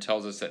doctrine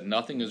tells us that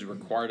nothing is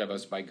required of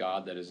us by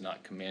God that is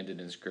not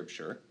commanded in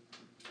Scripture,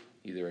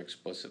 either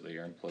explicitly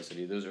or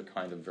implicitly. Those are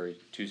kind of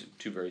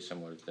two very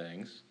similar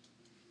things.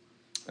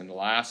 And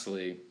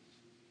lastly,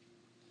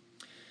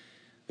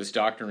 this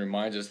doctrine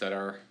reminds us that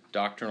our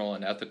doctrinal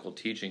and ethical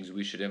teachings,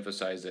 we should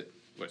emphasize that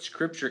what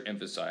Scripture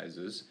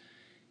emphasizes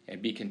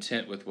and be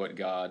content with what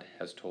God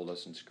has told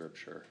us in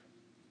Scripture.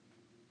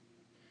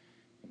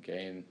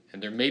 Okay,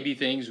 and there may be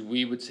things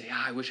we would say,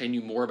 I wish I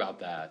knew more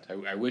about that.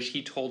 I wish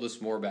he told us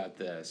more about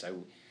this.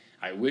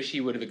 I wish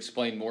he would have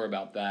explained more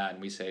about that.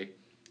 And we say,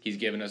 he's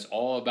given us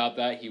all about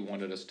that he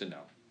wanted us to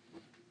know.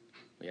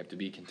 We have to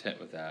be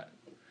content with that.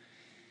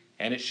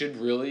 And it should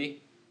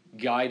really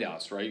guide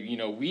us, right?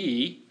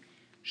 We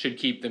should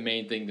keep the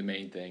main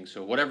thing.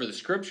 So whatever the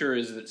Scripture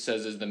is that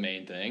says is the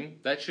main thing,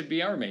 that should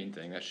be our main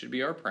thing. That should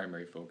be our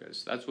primary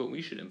focus. That's what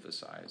we should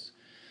emphasize.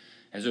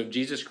 And so if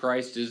Jesus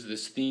Christ is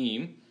this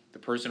theme, the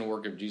person and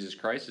work of Jesus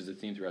Christ is the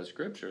theme throughout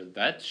Scripture,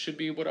 that should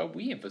be what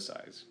we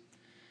emphasize.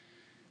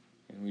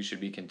 And we should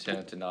be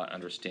content to not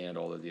understand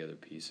all of the other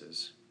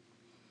pieces.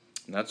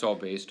 And that's all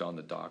based on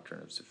the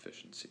doctrine of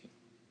sufficiency.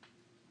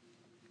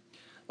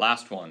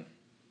 Last one,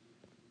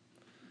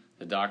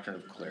 the doctrine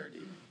of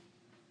clarity.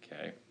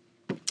 Okay.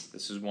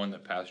 This is one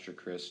that Pastor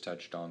Chris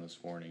touched on this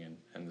morning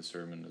and the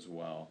sermon as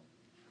well.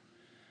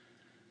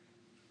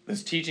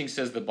 This teaching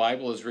says the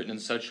Bible is written in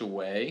such a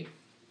way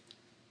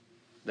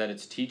that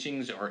its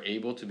teachings are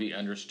able to be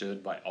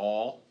understood by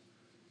all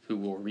who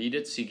will read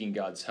it seeking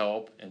God's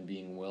help and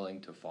being willing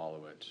to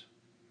follow it.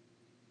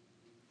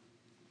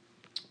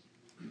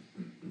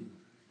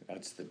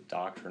 That's the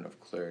doctrine of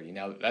clarity.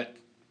 Now, that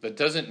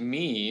doesn't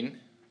mean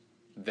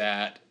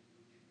that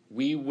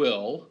we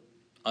will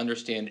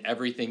understand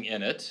everything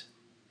in it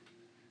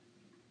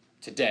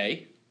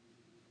today,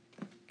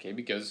 okay,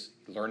 because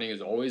learning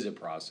is always a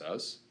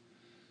process.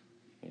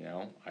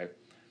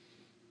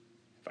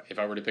 If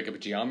I were to pick up a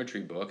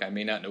geometry book, I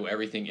may not know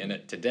everything in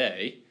it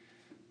today,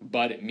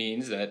 but it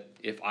means that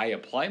if I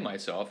apply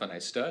myself and I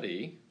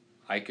study,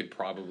 I could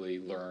probably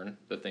learn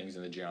the things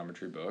in the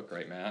geometry book,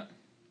 right, Matt?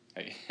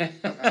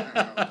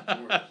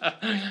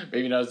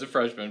 Maybe not as a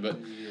freshman, but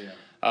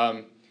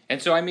Yeah.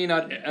 and so I may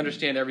not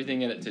understand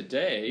everything in it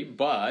today,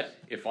 but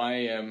if I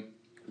am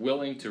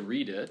willing to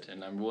read it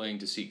and I'm willing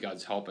to seek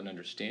God's help in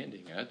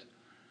understanding it,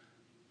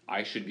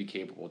 I should be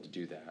capable to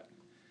do that.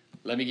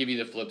 Let me give you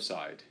the flip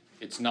side.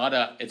 It's not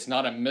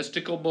a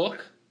mystical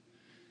book.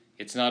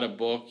 It's not a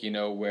book,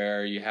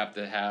 where you have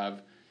to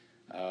have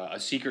a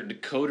secret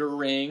decoder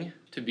ring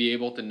to be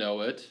able to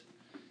know it.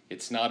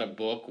 It's not a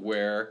book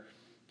where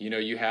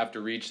you have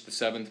to reach the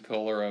 7th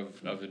pillar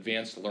of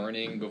advanced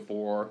learning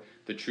before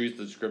the truth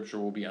of Scripture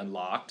will be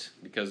unlocked,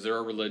 because there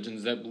are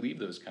religions that believe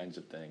those kinds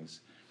of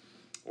things.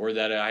 Or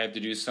that I have to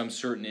do some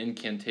certain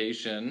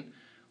incantation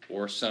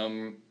or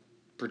some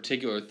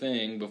particular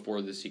thing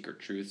before the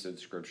secret truths of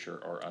Scripture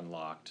are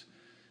unlocked.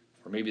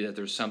 Or maybe that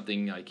there's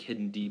something like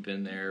hidden deep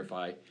in there. If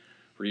I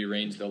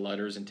rearrange the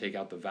letters and take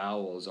out the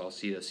vowels, I'll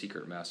see a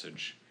secret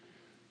message.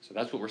 So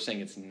that's what we're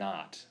saying it's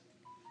not.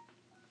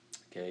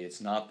 Okay, it's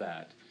not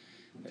that.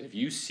 If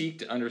you seek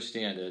to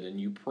understand it and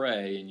you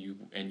pray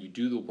and you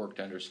do the work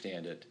to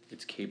understand it,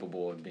 it's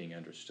capable of being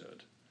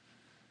understood.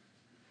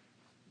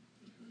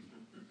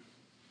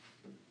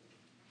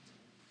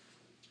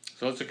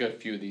 So let's look at a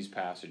few of these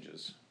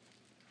passages.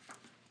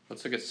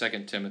 Let's look at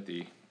 2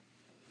 Timothy.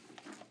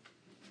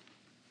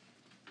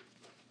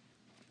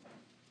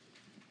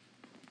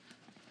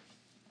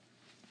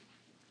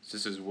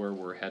 This is where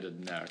we're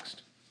headed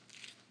next,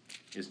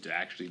 is to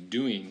actually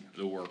doing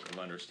the work of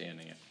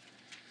understanding it.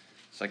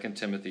 2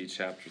 Timothy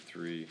chapter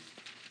 3.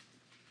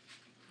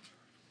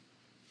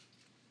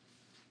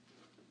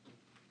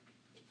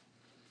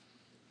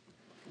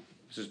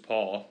 This is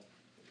Paul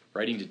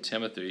writing to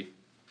Timothy.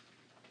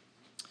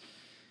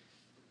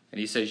 And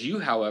he says, "You,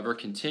 however,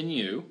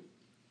 continue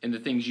in the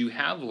things you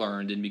have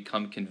learned and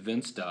become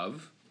convinced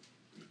of,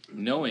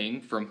 knowing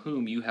from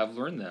whom you have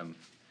learned them,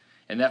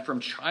 and that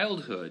from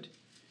childhood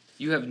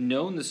you have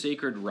known the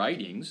sacred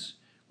writings,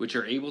 which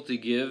are able to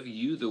give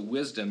you the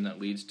wisdom that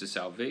leads to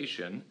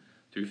salvation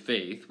through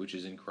faith, which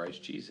is in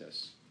Christ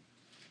Jesus."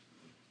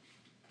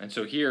 And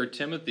so here,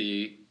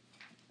 Timothy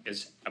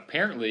is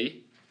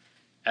apparently,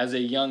 as a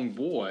young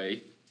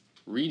boy,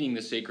 reading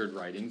the sacred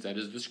writings, that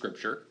is the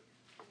Scripture.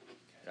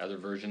 Other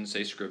versions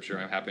say Scripture.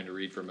 I'm happy to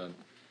read from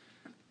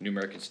New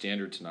American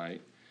Standard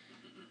tonight.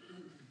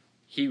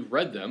 He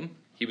read them.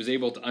 He was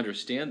able to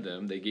understand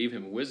them. They gave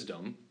him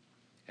wisdom,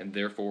 and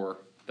therefore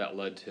that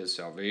led to his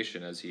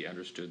salvation as he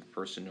understood the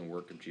person and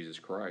work of Jesus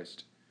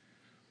Christ.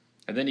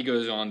 And then he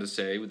goes on to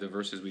say, with the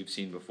verses we've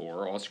seen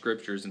before, all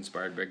Scripture is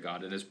inspired by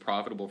God and is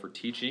profitable for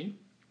teaching,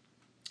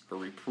 for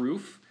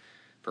reproof,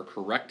 for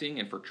correcting,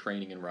 and for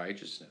training in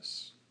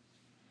righteousness.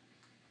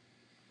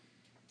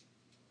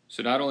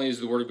 So not only is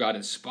the Word of God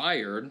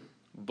inspired,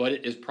 but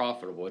it is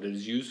profitable, it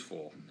is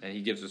useful. And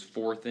he gives us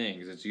 4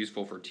 things. It's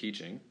useful for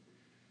teaching.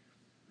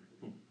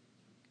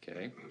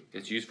 Okay.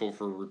 It's useful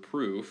for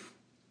reproof.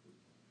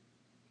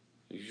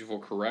 It's useful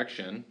for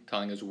correction,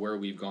 telling us where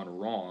we've gone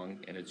wrong,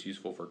 and it's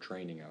useful for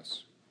training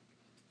us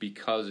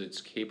because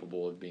it's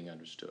capable of being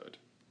understood.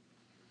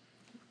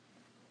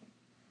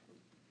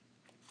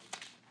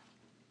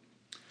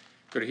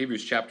 Go to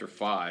Hebrews chapter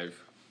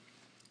 5.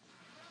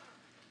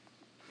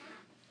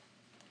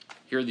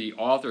 Here the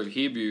author of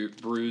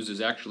Hebrews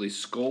is actually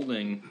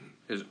scolding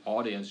his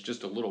audience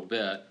just a little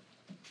bit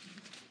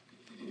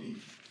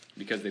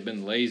because they've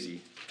been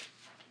lazy.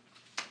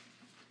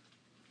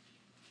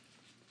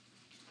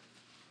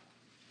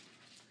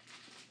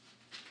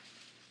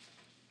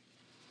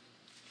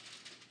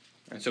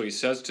 And so he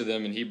says to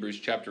them in Hebrews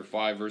chapter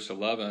 5, verse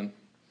 11,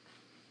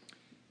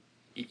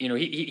 you know,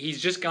 he's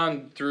just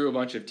gone through a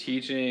bunch of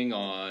teaching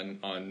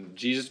on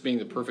Jesus being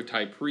the perfect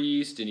high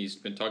priest, and he's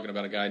been talking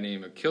about a guy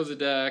named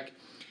Melchizedek.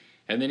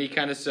 And then he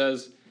kind of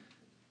says,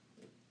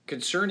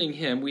 concerning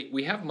him,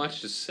 we have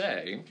much to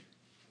say,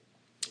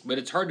 but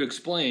it's hard to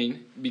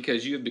explain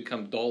because you have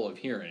become dull of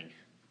hearing.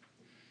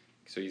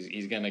 So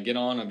he's going to get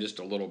on him just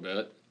a little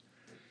bit.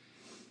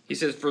 He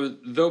says, for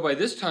though by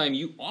this time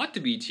you ought to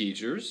be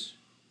teachers,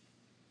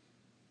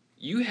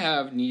 you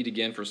have need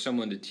again for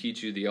someone to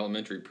teach you the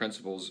elementary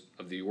principles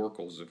of the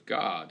oracles of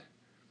God.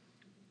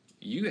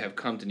 You have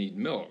come to need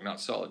milk,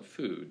 not solid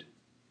food.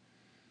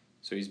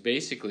 So he's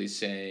basically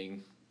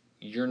saying,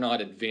 you're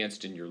not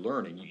advanced in your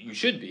learning. You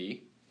should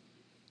be.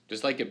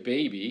 Just like a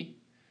baby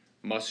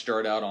must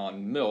start out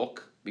on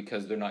milk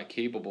because they're not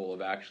capable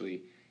of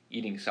actually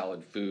eating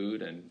solid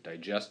food and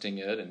digesting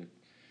it, and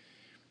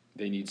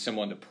they need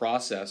someone to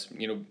process.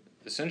 You know,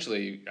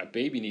 essentially, a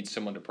baby needs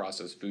someone to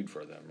process food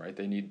for them, right?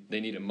 They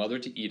need a mother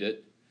to eat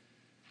it,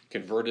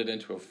 convert it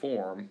into a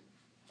form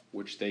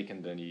which they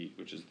can then eat,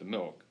 which is the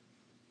milk.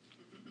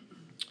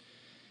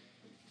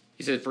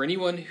 He said, for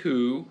anyone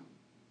who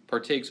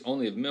partakes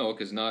only of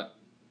milk is not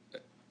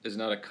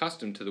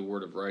accustomed to the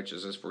word of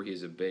righteousness, for he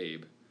is a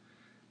babe.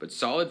 But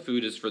solid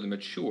food is for the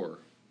mature,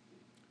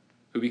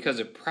 who because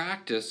of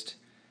practice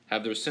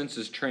have their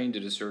senses trained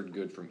to discern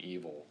good from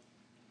evil.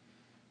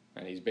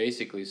 And he's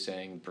basically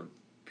saying for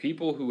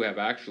people who have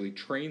actually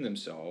trained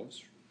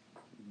themselves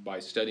by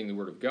studying the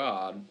Word of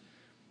God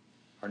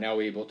are now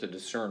able to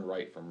discern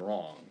right from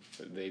wrong.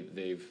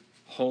 They've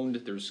honed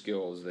their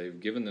skills. They've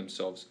given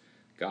themselves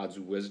God's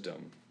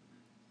wisdom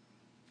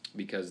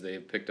because they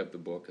have picked up the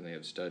book and they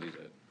have studied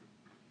it.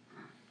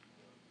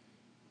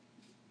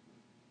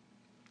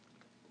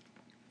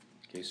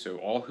 Okay, so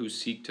all who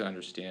seek to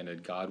understand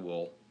it, God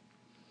will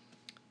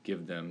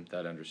give them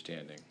that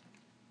understanding.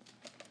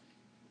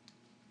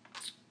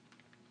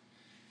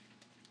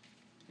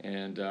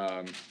 And,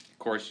 of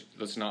course,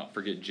 let's not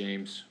forget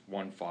James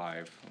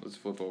 1:5. Let's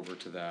flip over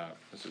to that.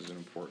 This is an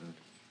important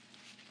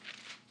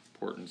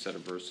set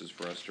of verses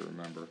for us to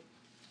remember.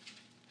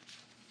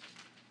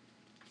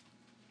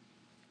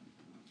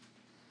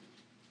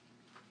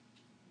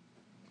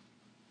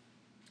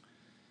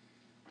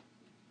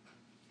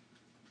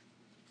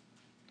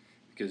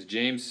 Because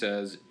James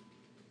says,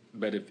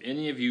 but if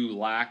any of you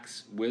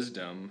lacks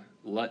wisdom,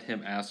 let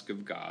him ask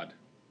of God,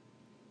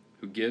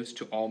 who gives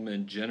to all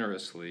men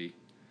generously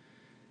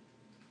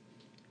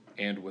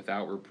and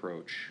without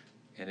reproach,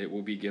 and it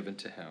will be given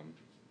to him.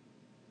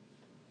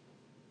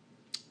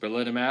 But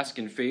let him ask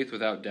in faith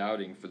without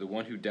doubting, for the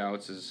one who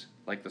doubts is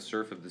like the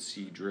surf of the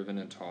sea, driven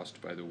and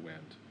tossed by the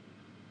wind.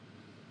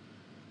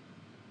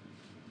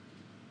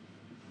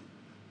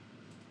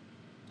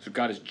 So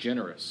God is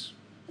generous.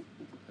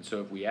 And so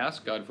if we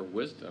ask God for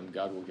wisdom,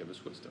 God will give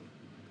us wisdom.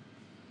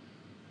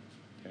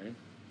 Okay?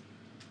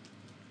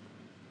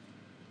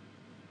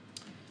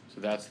 So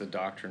that's the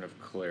doctrine of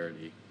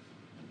clarity.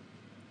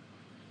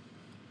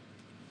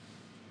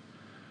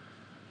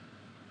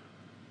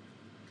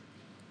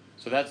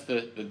 So that's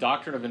the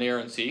doctrine of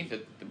inerrancy,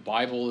 that the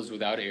Bible is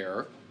without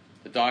error.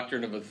 The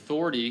doctrine of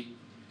authority,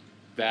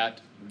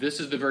 that this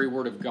is the very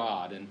word of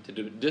God, and to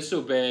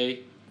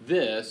disobey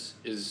this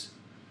is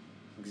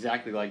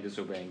exactly like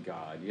disobeying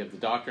God. You have the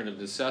doctrine of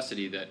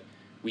necessity, that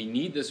we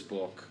need this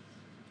book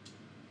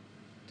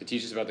to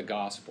teach us about the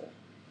gospel,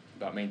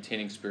 about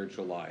maintaining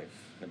spiritual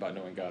life, and about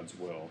knowing God's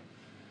will.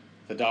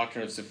 The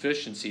doctrine of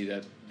sufficiency,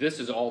 that this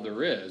is all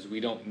there is. We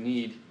don't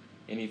need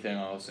anything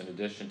else in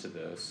addition to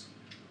this.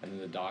 And then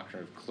the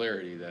doctrine of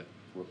clarity, that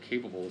we're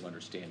capable of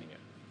understanding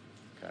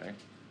it. Okay?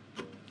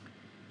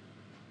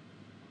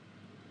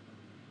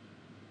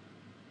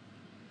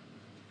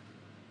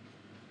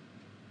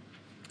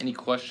 Any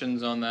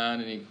questions on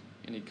that? Any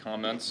Any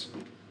comments?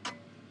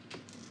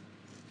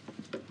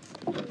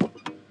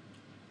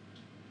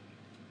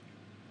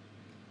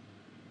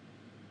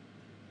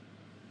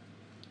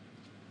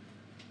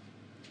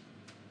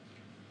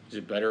 Is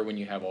it better when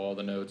you have all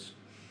the notes?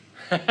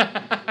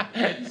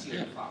 Easier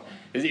to follow.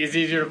 It's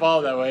easier to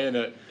follow that way, isn't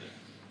it?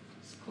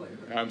 It's clear.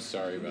 I'm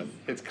sorry, but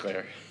it's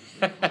clear.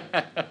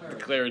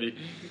 Clarity.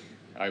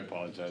 I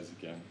apologize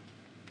again.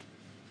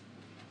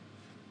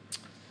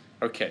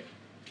 Okay.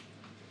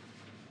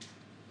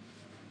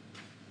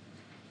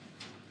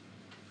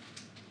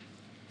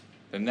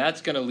 Then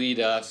that's going to lead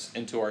us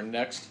into our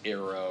next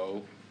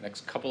arrow,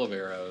 next couple of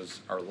arrows,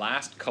 our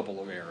last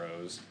couple of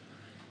arrows,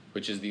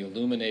 which is the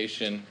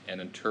illumination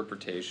and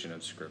interpretation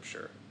of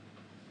Scripture.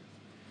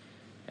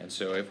 And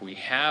so if we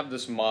have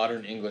this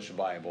modern English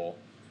Bible,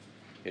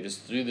 it is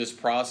through this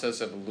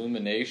process of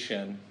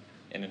illumination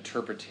and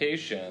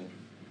interpretation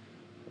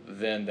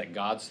then that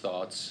God's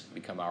thoughts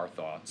become our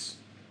thoughts.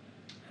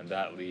 And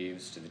that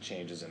leads to the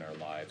changes in our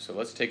lives. So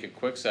let's take a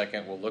quick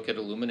second. We'll look at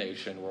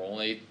illumination. We'll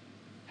only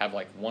have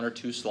like 1 or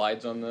 2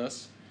 slides on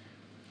this.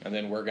 And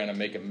then we're going to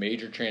make a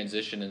major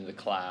transition into the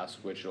class,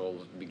 which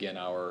will begin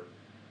our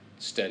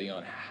study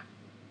on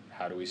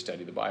how do we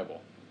study the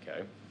Bible.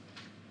 Okay.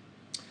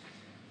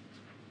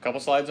 A couple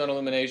slides on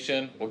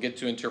illumination. We'll get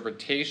to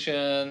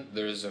interpretation.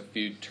 There's a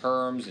few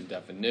terms and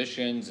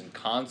definitions and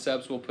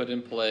concepts we'll put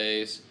in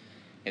place.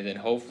 And then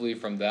hopefully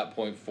from that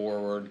point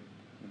forward,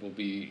 it'll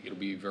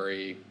be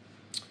very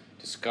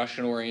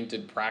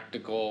discussion-oriented,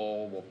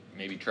 practical. We'll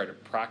maybe try to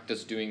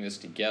practice doing this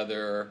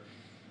together,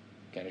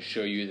 kind of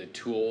show you the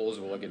tools.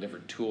 We'll look at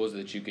different tools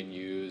that you can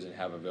use and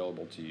have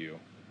available to you.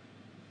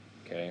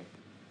 Okay?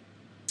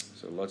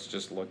 So let's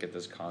just look at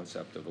this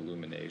concept of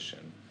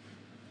illumination.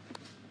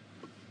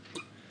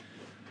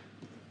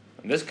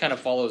 And this kind of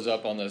follows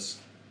up on this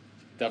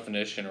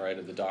definition, right,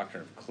 of the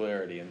doctrine of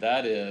clarity, and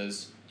that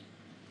is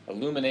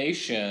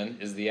illumination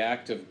is the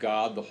act of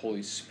God, the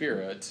Holy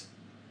Spirit,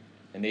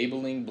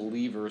 enabling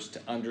believers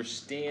to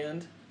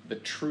understand the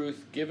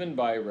truth given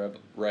by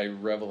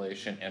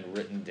revelation and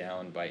written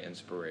down by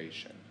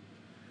inspiration.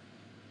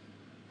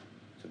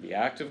 So the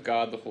act of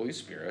God, the Holy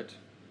Spirit,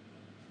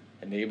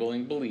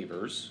 enabling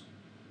believers,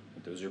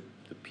 those are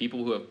the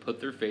people who have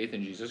put their faith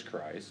in Jesus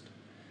Christ,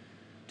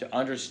 to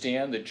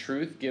understand the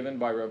truth given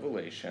by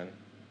revelation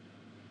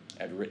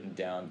and written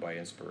down by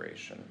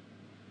inspiration.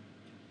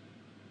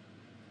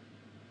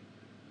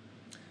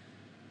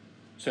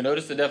 So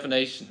notice the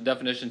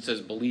definition says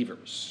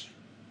believers.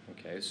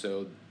 Okay,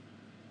 so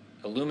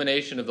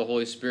illumination of the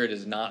Holy Spirit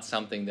is not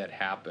something that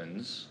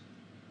happens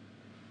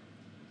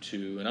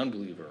to an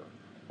unbeliever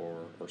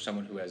or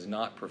someone who has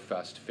not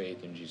professed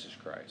faith in Jesus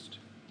Christ.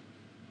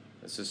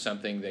 This is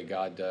something that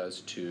God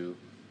does to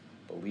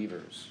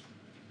believers.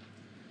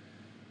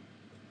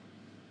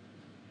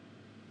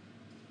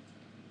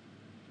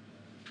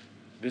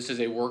 This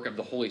is a work of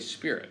the Holy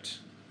Spirit.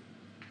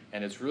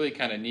 And it's really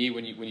kind of neat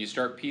when you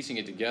start piecing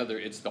it together.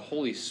 It's the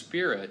Holy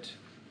Spirit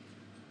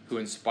who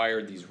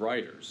inspired these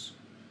writers.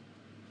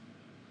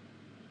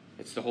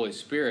 It's the Holy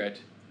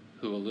Spirit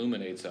who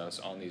illuminates us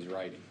on these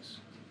writings.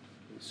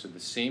 So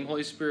the same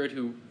Holy Spirit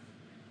who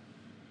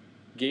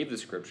gave the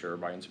Scripture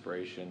by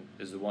inspiration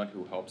is the one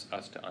who helps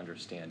us to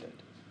understand it.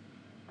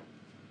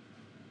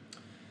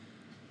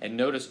 And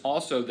notice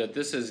also that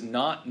this is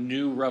not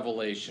new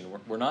revelation.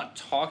 We're not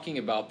talking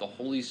about the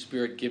Holy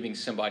Spirit giving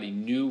somebody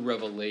new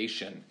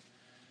revelation.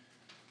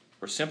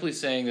 We're simply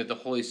saying that the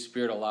Holy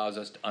Spirit allows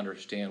us to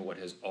understand what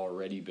has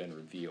already been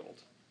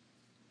revealed.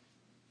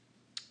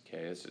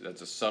 Okay,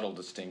 that's a subtle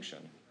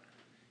distinction.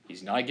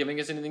 He's not giving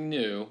us anything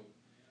new.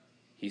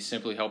 He's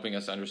simply helping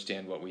us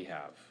understand what we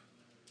have.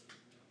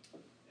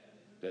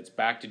 That's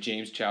back to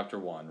James chapter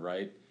 1,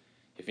 right?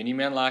 If any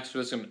man lacks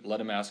wisdom, let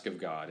him ask of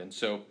God. And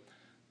so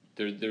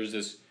there's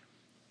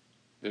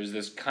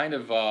this kind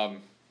of little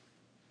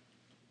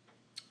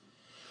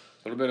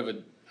bit of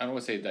a, I don't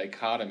want to say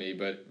dichotomy,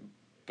 but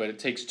it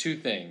takes two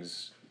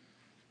things,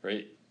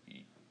 right?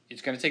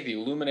 It's going to take the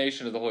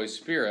illumination of the Holy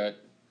Spirit,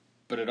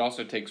 but it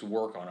also takes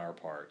work on our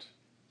part,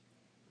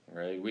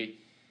 right?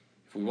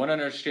 If we want to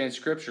understand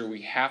Scripture,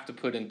 we have to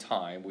put in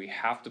time, we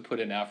have to put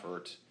in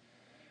effort,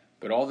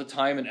 but all the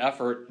time and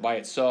effort by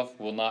itself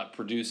will not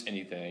produce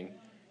anything.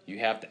 You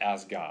have to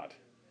ask God,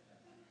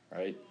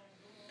 right?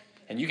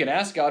 And you can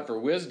ask God for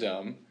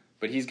wisdom,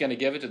 but He's going to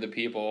give it to the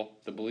people,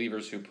 the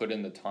believers who put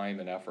in the time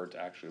and effort to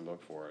actually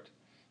look for it.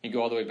 You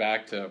go all the way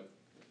back to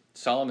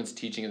Solomon's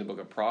teaching in the book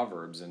of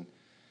Proverbs, and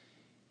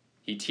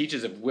he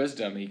teaches of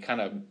wisdom, and he kind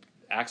of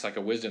acts like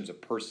a wisdom's a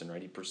person,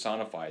 right? He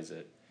personifies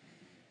it.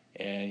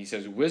 And he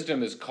says,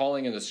 wisdom is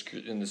calling in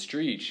the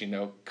streets,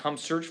 come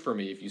search for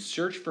me. If you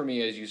search for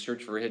me as you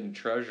search for a hidden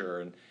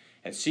treasure,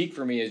 and seek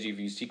for me as if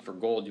you seek for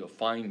gold, you'll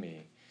find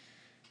me.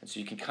 And so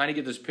you can kind of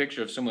get this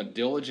picture of someone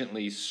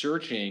diligently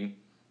searching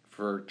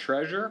for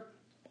treasure,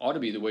 ought to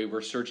be the way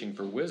we're searching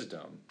for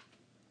wisdom.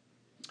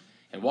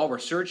 And while we're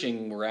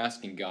searching, we're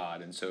asking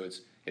God. And so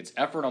it's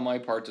effort on my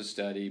part to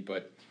study,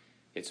 but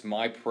it's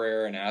my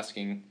prayer and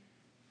asking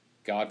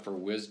God for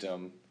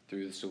wisdom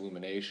through this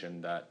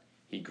illumination that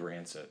he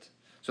grants it.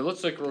 So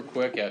let's look real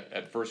quick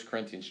at 1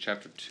 Corinthians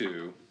chapter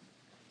 2.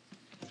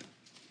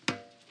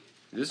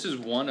 This is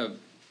one of,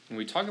 when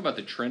we talk about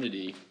the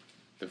Trinity,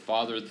 the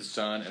Father, the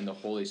Son, and the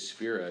Holy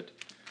Spirit,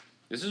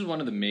 this is one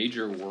of the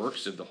major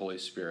works of the Holy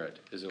Spirit,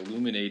 is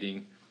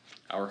illuminating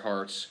our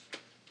hearts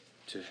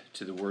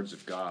to the words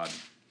of God.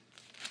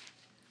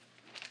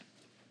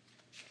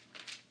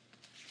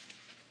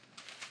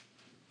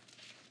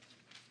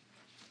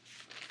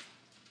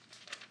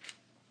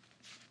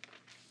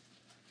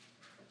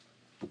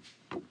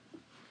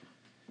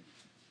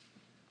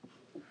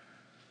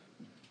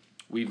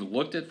 We've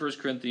looked at 1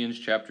 Corinthians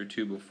chapter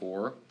 2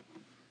 before,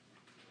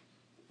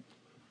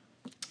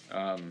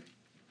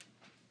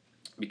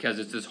 because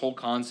it's this whole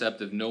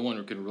concept of no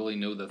one can really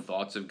know the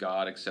thoughts of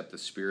God except the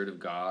Spirit of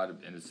God,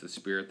 and it's the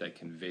Spirit that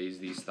conveys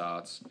these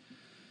thoughts.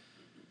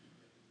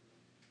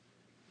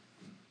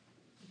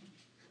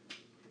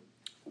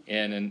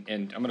 And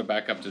I'm going to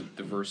back up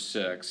to verse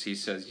 6. He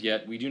says,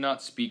 "Yet we do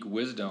not speak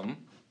wisdom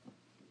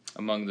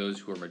among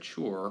those who are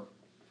mature,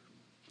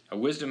 a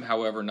wisdom,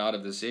 however, not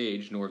of this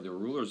age, nor of the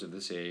rulers of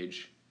this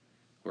age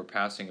who are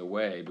passing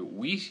away, but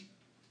we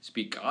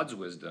speak God's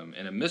wisdom,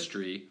 in a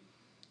mystery,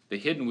 the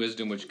hidden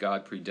wisdom which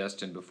God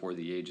predestined before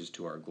the ages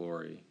to our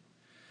glory.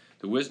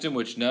 The wisdom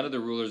which none of the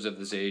rulers of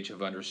this age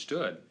have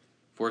understood.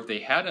 For if they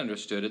had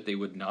understood it, they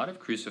would not have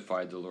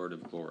crucified the Lord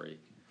of glory.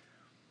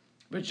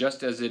 But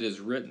just as it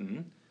is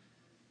written,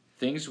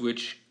 things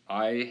which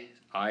eye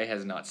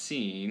has not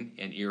seen,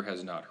 and ear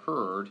has not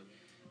heard,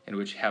 and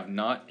which have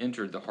not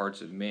entered the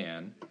hearts of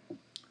man,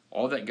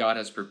 all that God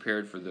has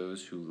prepared for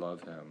those who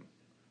love him.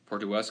 For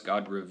to us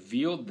God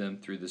revealed them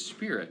through the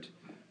Spirit,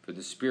 for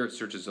the Spirit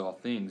searches all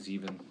things,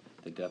 even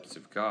the depths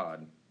of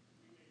God.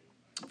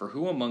 For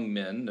who among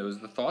men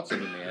knows the thoughts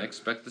of a man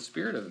except the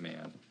spirit of a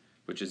man,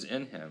 which is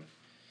in him?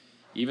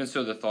 Even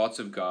so the thoughts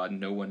of God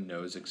no one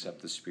knows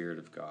except the Spirit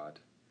of God.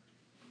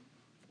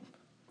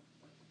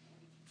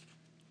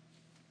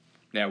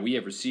 Now we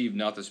have received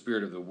not the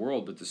spirit of the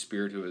world, but the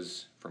Spirit who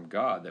is from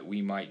God, that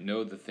we might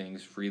know the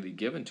things freely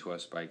given to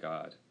us by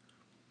God,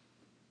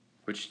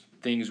 which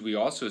things we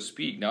also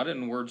speak, not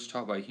in words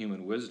taught by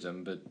human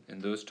wisdom, but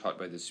in those taught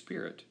by the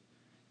Spirit,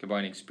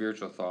 combining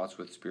spiritual thoughts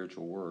with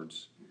spiritual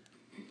words."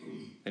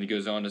 And he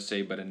goes on to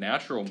say, "But a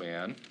natural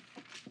man,"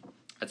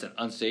 that's an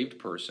unsaved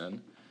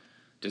person,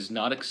 "does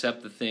not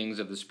accept the things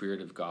of the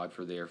Spirit of God,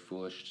 for they are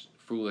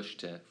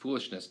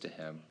foolishness to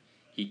him.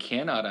 He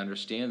cannot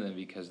understand them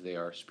because they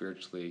are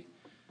spiritually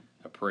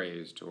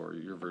appraised," or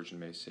your version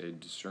may say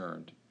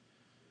discerned.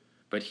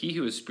 "But he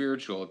who is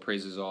spiritual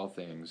appraises all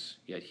things,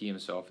 yet he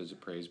himself is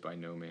appraised by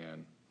no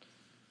man.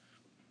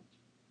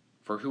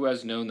 For who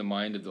has known the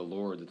mind of the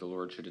Lord, that the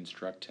Lord should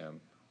instruct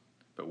him?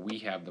 But we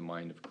have the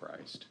mind of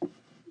Christ."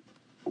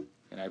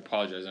 And I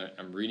apologize,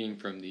 I'm reading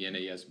from the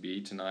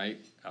NASB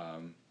tonight.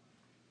 And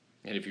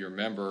if you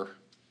remember,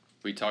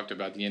 we talked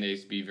about the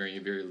NASB very,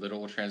 very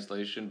literal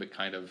translation, but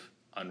kind of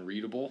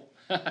unreadable.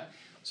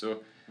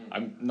 So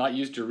I'm not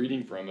used to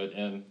reading from it,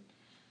 and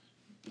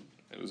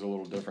it was a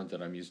little different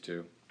than I'm used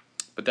to.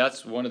 But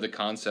that's one of the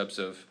concepts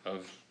of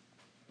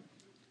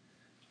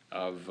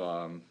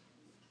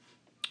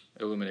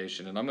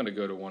illumination. And I'm going to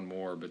go to one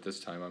more, but this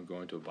time I'm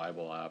going to a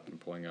Bible app and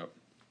pulling up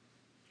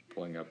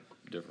a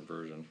different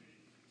version.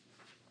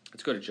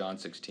 Let's go to John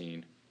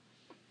 16.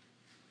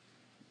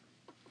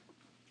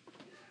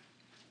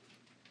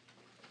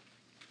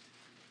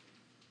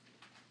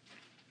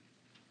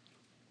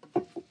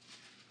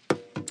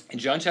 In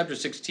John chapter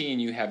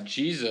 16, you have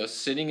Jesus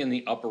sitting in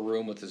the upper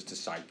room with his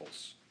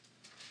disciples.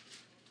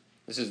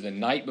 This is the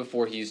night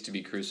before he is to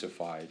be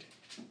crucified.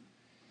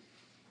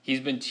 He's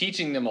been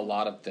teaching them a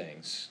lot of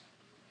things.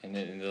 And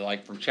then,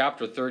 like from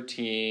chapter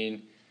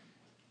 13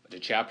 to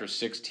chapter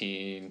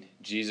 16,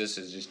 Jesus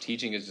is just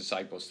teaching his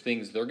disciples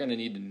things they're going to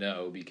need to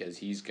know because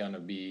he's going to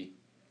be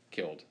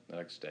killed the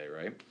next day,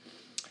 right?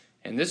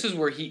 And this is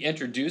where he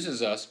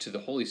introduces us to the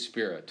Holy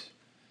Spirit.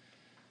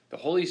 The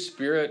Holy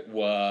Spirit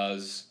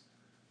was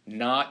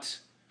not,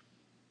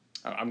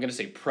 I'm going to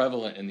say,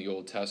 prevalent in the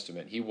Old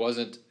Testament. He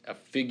wasn't a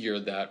figure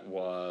that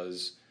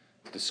was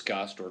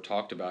discussed or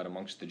talked about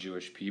amongst the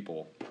Jewish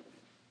people.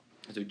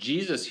 So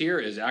Jesus here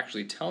is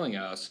actually telling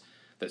us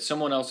that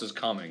someone else is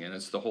coming, and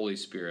it's the Holy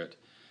Spirit.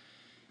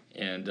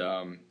 And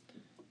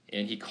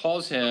he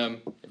calls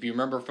him, if you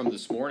remember from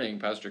this morning,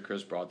 Pastor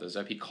Chris brought this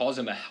up, he calls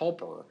him a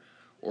helper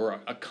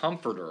or a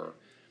comforter.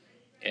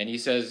 And he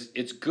says,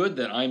 it's good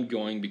that I'm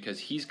going because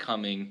he's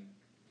coming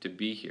to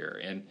be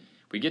here. And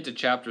we get to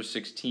chapter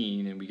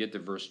 16 and we get to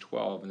verse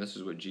 12, and this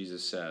is what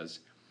Jesus says.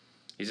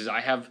 He says, "I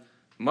have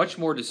much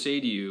more to say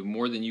to you,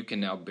 more than you can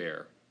now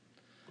bear.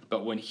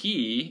 But when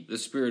he, the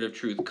Spirit of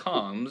truth,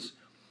 comes,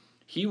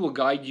 he will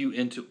guide you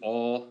into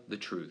all the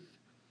truth.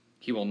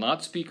 He will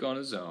not speak on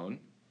his own.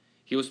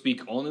 He will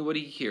speak only what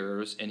he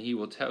hears, and he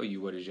will tell you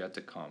what is yet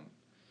to come.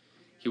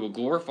 He will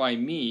glorify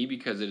me,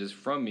 because it is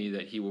from me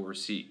that he will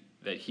receive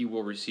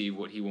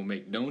what he will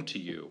make known to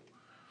you.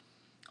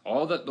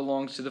 All that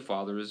belongs to the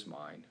Father is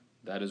mine.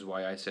 That is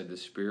why I said the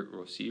Spirit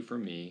will receive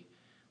from me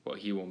what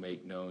he will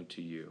make known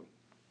to you."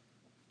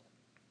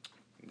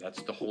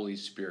 That's the Holy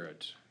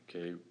Spirit,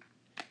 okay?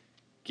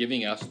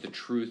 Giving us the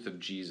truth of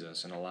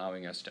Jesus and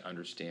allowing us to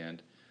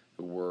understand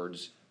the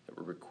words that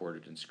were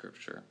recorded in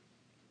Scripture.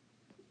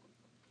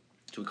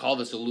 So we call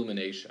this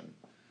illumination,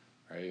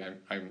 right?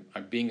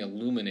 I'm being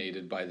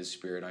illuminated by the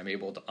Spirit. I'm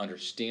able to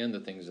understand the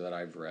things that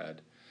I've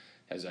read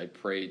as I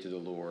pray to the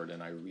Lord,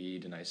 and I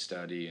read and I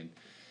study and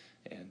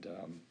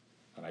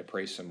I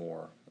pray some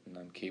more, and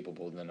I'm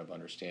capable then of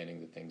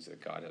understanding the things that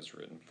God has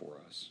written for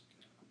us.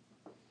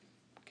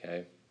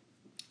 Okay?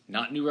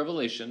 Not new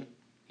revelation.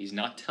 He's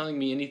not telling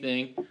me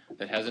anything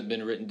that hasn't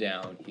been written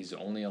down. He's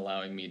only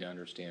allowing me to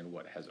understand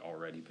what has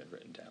already been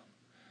written down.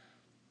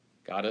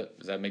 Got it?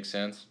 Does that make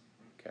sense?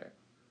 Okay.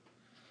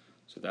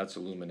 So that's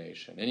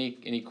illumination.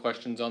 Any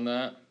questions on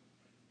that?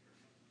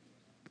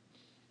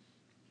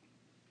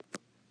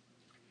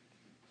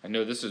 I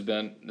know this is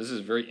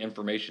very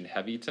information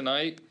heavy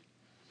tonight.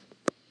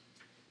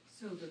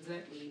 So does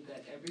that mean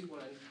that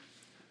everyone,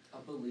 a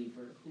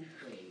believer who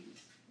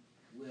prays,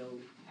 will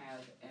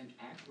have an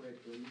accurate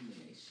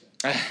illumination?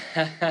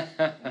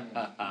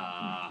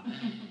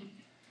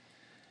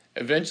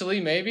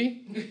 Eventually,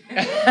 maybe.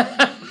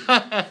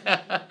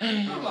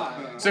 Come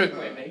on.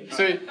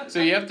 So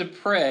you have to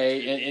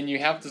pray and you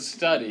have to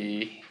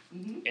study,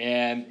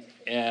 and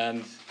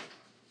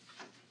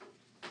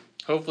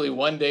hopefully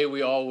one day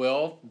we all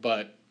will,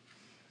 but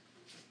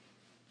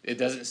it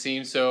doesn't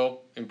seem so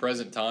in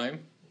present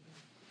time.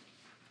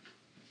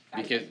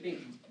 I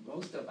think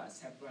most of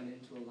us have run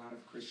into a lot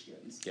of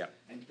Christians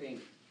and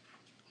think,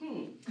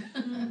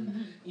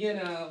 you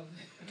know.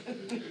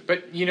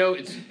 But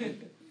it's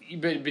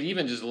but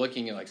even just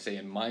looking at, like, say,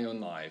 in my own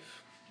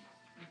life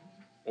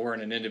or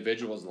in an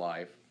individual's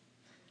life,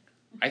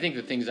 I think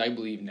the things I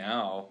believe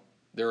now,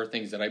 there are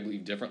things that I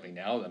believe differently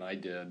now than I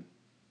did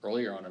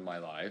earlier on in my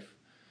life.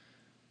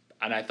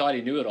 And I thought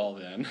he knew it all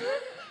then.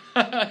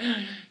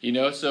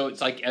 So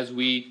it's like as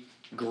we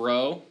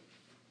grow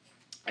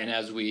and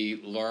as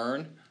we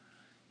learn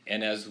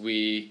and as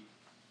we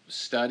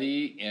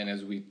study and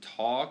as we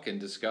talk and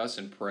discuss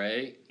and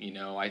pray,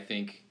 I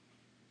think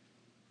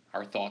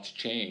our thoughts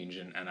change,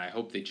 and I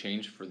hope they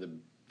change for the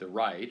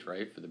right,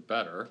 for the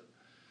better.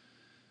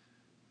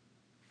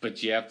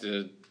 But you have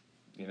to,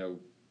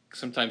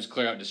 sometimes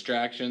clear out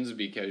distractions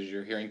because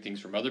you're hearing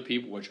things from other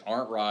people which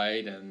aren't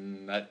right,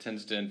 and that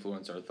tends to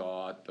influence our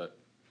thought. But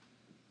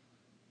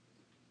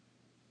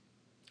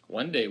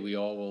one day we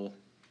all will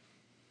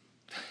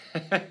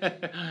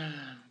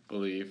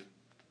believe.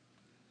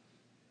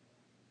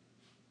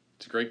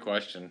 It's a great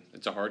question.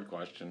 It's a hard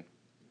question.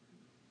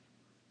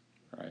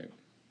 Right?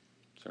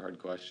 It's a hard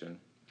question.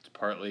 It's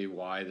partly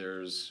why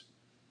there's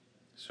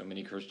so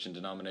many Christian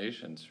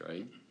denominations,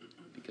 right?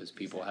 Because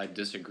people had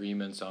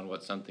disagreements on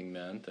what something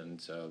meant,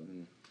 and so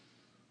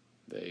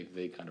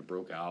they kind of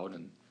broke out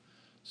and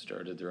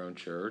started their own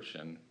church.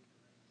 And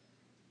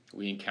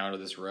we encounter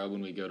this rub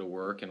when we go to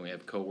work, and we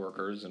have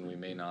coworkers, and we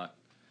may not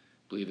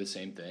believe the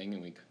same thing,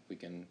 and we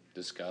can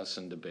discuss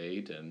and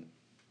debate, and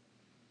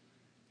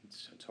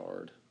it's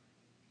hard.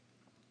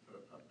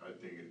 I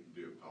think it's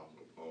the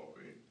Apostle Paul.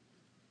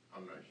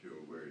 I'm not sure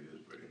where it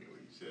is, but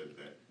anyway, he said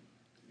that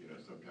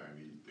sometimes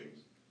he thinks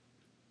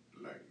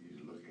like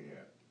he's looking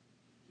at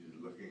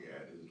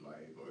his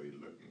life, or he's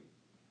looking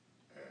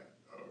at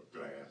a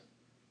glass,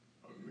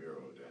 a mirror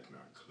that's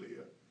not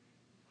clear.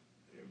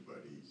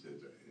 But he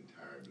says the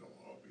entire will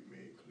all be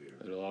made clear.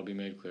 It'll all be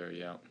made clear,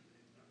 yeah.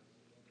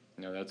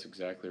 No, that's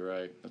exactly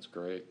right. That's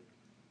great.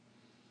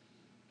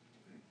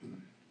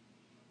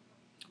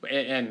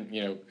 And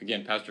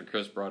again, Pastor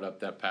Chris brought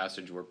up that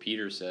passage where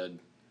Peter said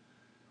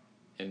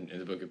in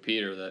the book of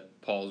Peter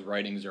that Paul's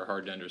writings are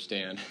hard to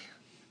understand.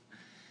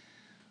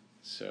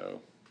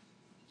 So,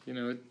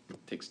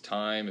 it takes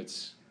time.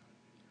 It's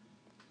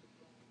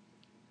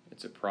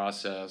a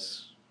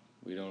process.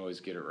 We don't always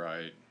get it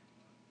right.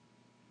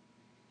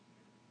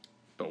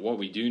 But what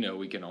we do know,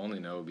 we can only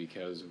know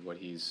because of what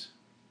he's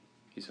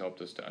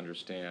helped us to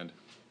understand.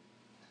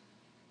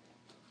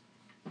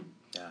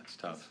 Yeah, it's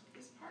tough.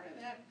 Is part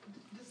of that,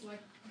 just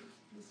like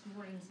this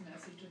morning's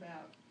message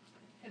about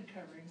head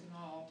coverings and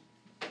all,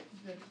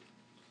 that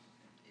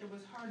it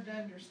was hard to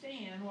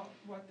understand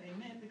what they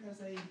meant because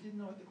they didn't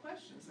know what the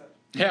questions are.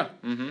 Yeah.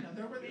 Mm-hmm.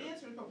 There were the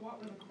answers, but what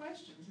were the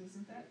questions?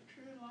 Isn't that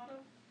true in a lot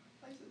of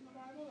places in the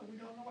Bible, that we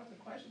don't know what the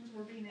questions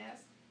were being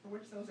asked for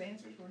which those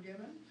answers were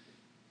given?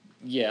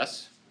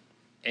 Yes,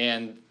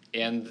 and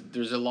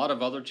there's a lot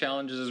of other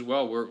challenges as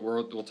well.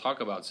 We'll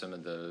talk about some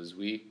of those.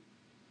 We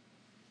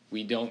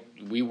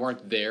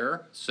weren't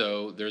there,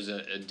 so there's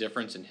a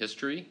difference in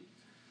history.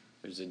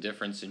 There's a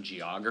difference in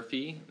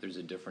geography. There's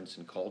a difference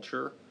in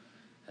culture,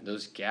 and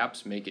those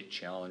gaps make it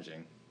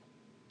challenging.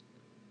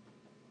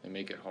 They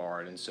make it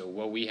hard, and so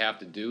what we have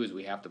to do is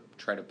we have to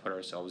try to put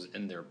ourselves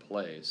in their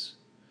place.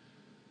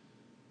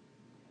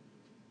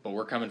 But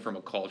we're coming from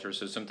a culture,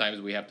 so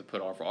sometimes we have to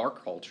put off our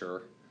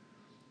culture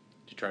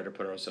to try to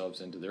put ourselves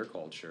into their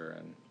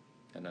culture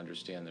and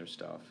understand their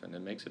stuff, and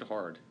it makes it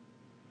hard.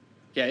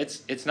 Yeah,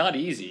 it's not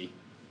easy.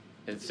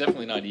 It's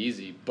definitely not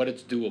easy, but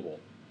it's doable.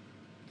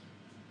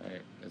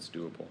 Right? It's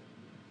doable.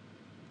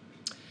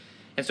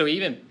 And so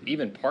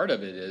even part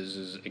of it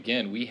is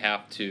again, we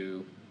have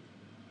to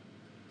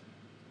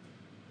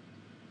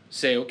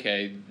say,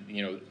 okay,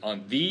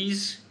 on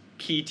these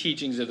key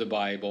teachings of the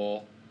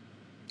Bible,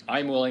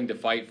 I'm willing to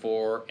fight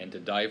for and to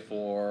die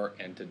for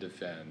and to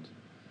defend.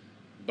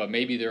 But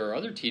maybe there are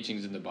other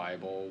teachings in the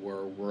Bible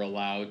where we're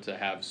allowed to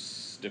have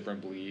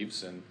different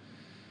beliefs, and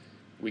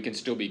we can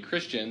still be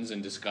Christians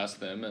and discuss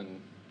them, and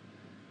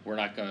we're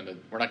not going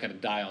to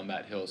die on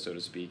that hill, so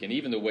to speak. And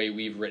even the way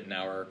we've written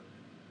our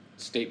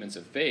statements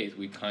of faith,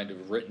 we've kind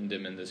of written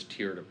them in this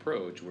tiered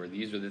approach, where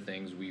these are the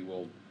things we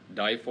will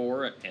die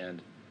for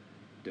and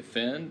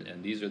defend,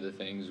 and these are the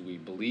things we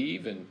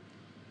believe. And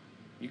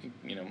you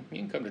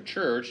can come to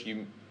church,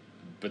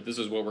 but this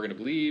is what we're going to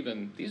believe,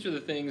 and these are the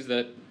things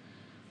that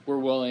we're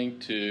willing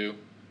to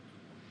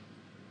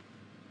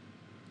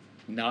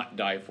not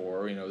die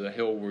for. The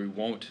hill we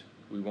won't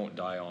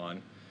die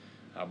on,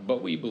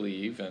 but we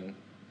believe, and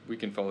we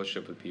can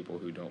fellowship with people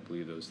who don't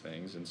believe those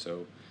things. And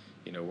so,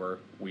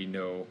 we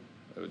know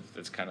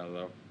that's kind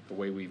of the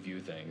way we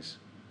view things.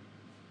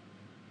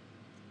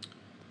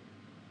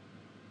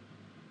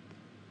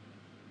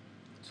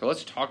 So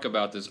let's talk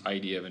about this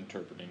idea of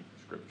interpreting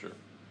Scripture.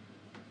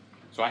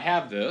 So I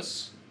have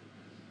this.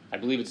 I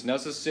believe it's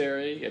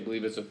necessary. I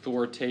believe it's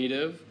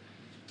authoritative.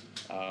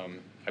 I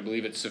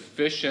believe it's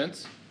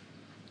sufficient.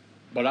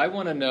 But I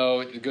want to know,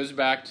 it goes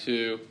back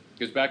to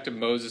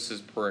Moses'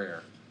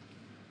 prayer.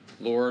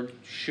 Lord,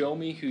 show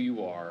me who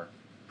you are.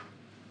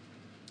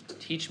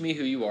 Teach me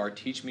who you are.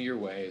 Teach me your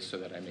ways so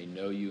that I may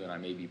know you and I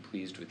may be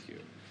pleased with you.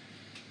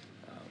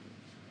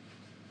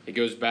 It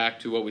goes back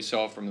to what we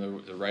saw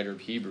from the writer of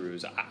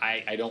Hebrews.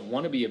 I don't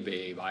want to be a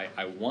babe.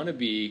 I want to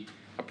be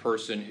a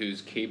person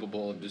who's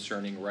capable of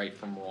discerning right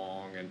from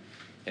wrong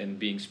and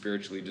being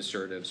spiritually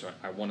discernive. So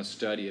I want to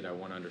study it. I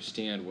want to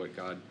understand what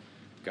God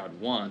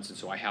wants, and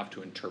so I have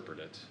to interpret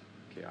it.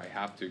 Okay, I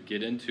have to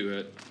get into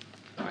it.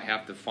 I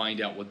have to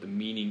find out what the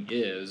meaning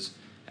is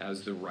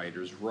as the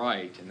writers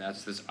write, and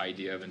that's this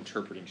idea of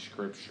interpreting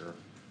Scripture.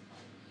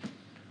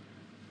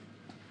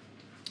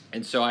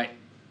 And so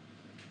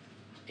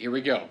here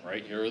we go,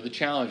 right? Here are the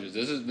challenges.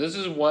 This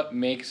is what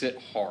makes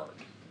it hard.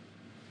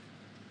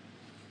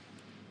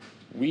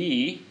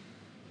 We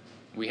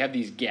have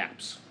these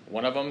gaps.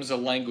 One of them is a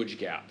language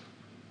gap.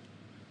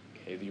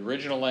 Okay, the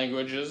original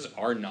languages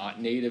are not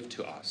native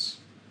to us.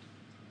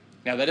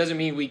 Now, that doesn't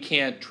mean we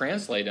can't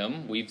translate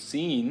them. We've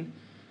seen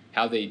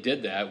how they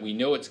did that. We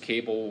know it's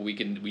capable.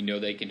 We know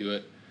they can do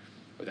it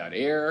without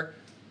error.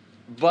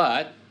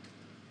 But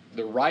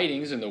the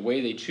writings and the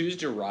way they choose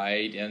to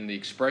write and the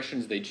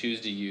expressions they choose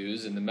to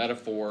use and the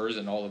metaphors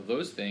and all of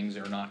those things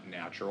are not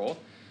natural.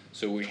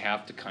 So we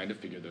have to kind of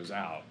figure those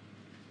out.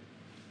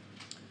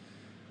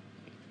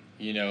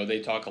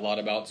 They talk a lot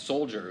about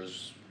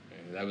soldiers.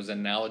 That was an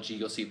analogy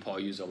you'll see Paul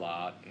use a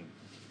lot.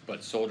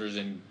 But soldiers,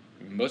 and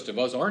most of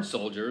us aren't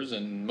soldiers,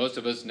 and most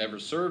of us never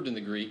served in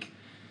the Greek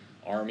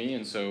army,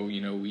 and so,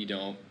 we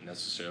don't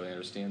necessarily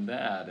understand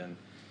that. And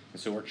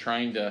so we're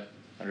trying to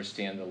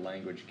understand the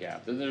language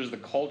gap. Then there's the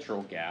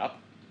cultural gap,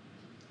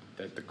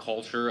 that the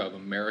culture of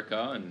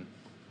America in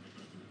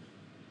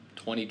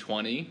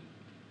 2020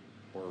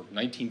 or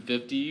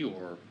 1950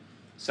 or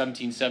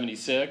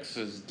 1776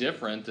 is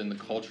different than the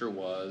culture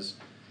was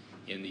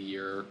in the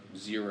year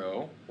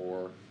 0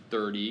 or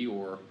 30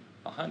 or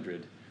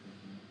 100.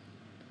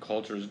 The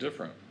culture is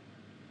different.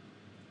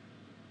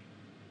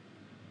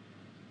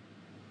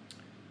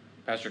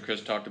 Pastor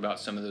Chris talked about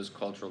some of those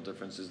cultural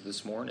differences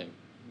this morning.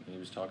 He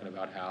was talking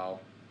about how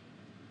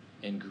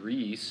in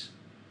Greece,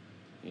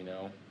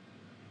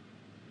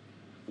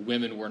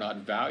 women were not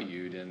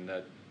valued, and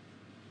that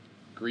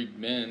Greek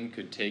men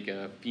could take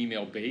a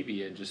female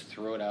baby and just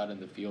throw it out in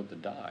the field to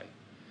die.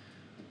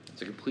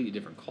 It's a completely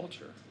different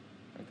culture.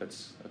 Right?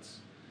 That's it's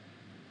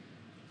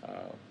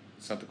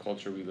not the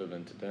culture we live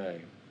in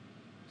today.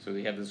 So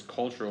you have this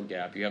cultural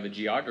gap. You have a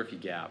geography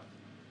gap.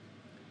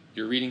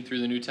 You're reading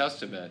through the New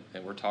Testament,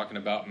 and we're talking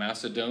about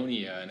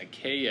Macedonia and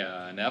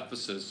Achaia and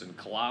Ephesus and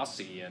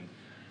Colossae and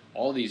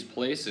all these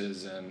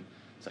places, and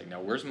it's like, now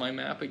where's my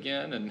map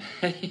again? And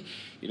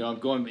I'm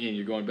going, and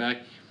you're going back.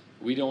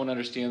 We don't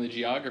understand the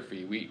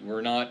geography.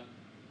 We're not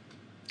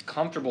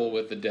comfortable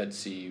with the Dead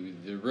Sea,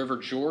 the River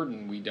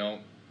Jordan. We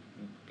don't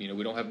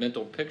have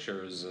mental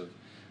pictures of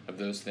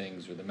those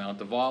things, or the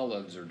Mount of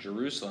Olives or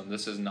Jerusalem.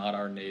 This is not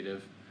our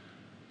native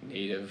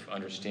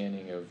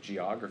understanding of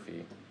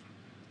geography.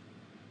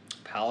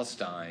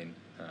 Palestine,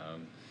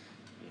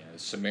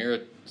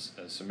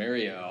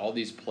 Samaria, all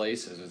these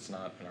places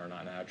are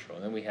not natural.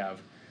 And then we have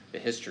the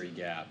history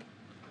gap.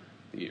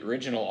 The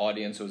original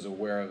audience was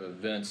aware of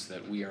events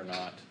that we are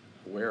not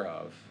aware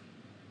of,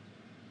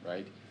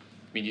 right?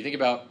 I mean, you think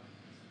about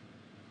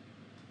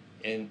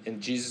in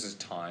Jesus'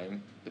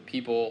 time, the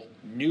people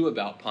knew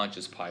about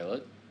Pontius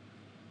Pilate.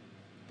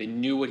 They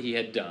knew what he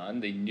had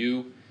done. They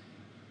knew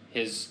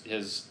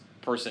his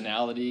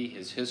personality,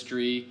 his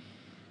history,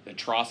 the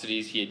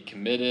atrocities he had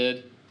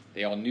committed.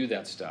 They all knew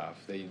that stuff.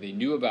 They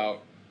knew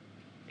about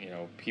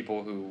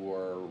people who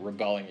were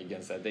rebelling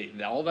against that.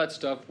 All that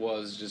stuff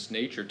was just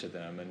nature to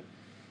them,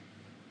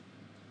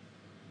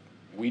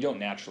 we don't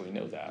naturally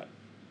know that.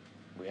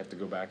 We have to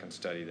go back and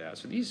study that.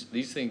 So these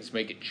things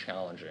make it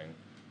challenging.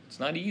 It's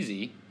not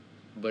easy,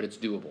 but it's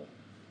doable.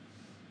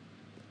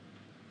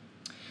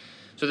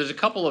 So there's a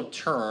couple of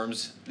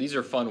terms. These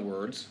are fun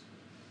words.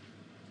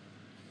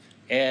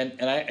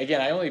 And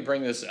I only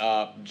bring this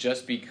up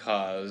just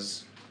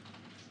because,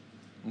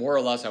 more or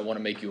less, I want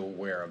to make you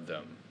aware of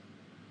them.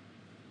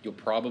 You'll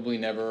probably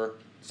never,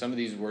 some of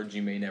these words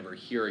you may never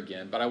hear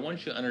again, but I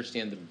want you to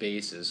understand the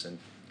basis and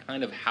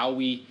kind of how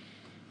we're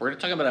going to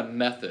talk about a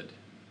method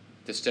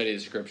to study the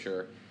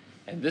Scripture,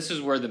 and this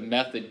is where the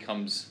method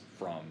comes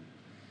from.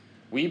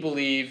 We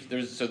believe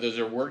there's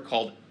a word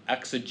called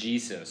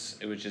exegesis,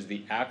 which is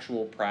the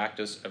actual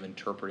practice of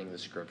interpreting the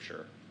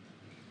Scripture.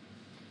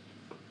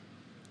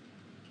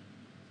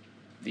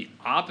 The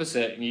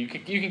opposite, you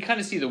can kind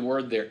of see the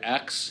word there,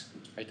 ex,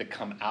 right, to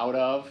come out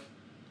of,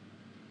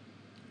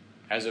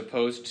 as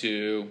opposed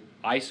to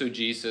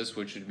eisegesis,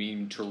 which would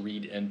mean to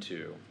read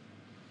into.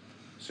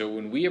 So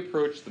when we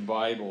approach the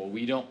Bible,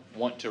 we don't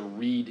want to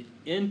read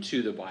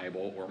into the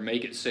Bible or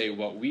make it say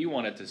what we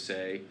want it to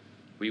say.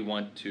 We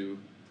want to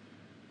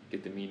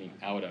get the meaning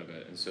out of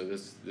it. And so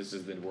this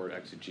is the word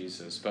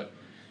exegesis. But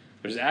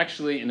there's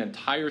actually an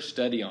entire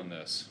study on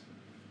this,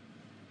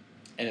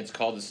 and it's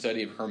called the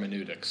study of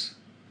hermeneutics.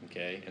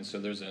 Okay, and so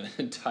there's an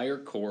entire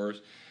course,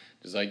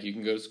 just like you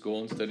can go to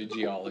school and study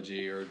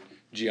geology or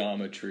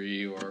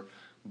geometry or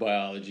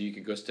biology, you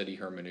could go study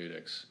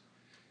hermeneutics.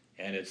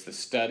 And it's the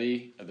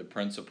study of the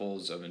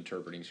principles of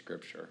interpreting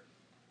Scripture.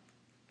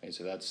 Okay,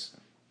 so that's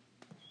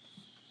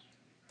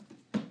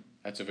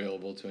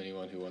available to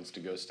anyone who wants to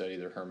go study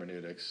their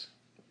hermeneutics.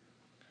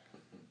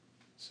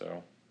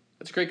 So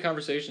that's a great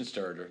conversation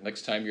starter.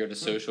 Next time you're at a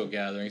social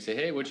gathering, say,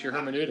 hey, what's your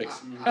hermeneutics?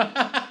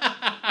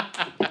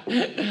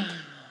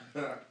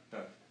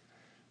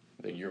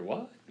 Then you're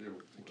what?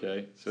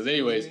 Okay, so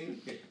anyways,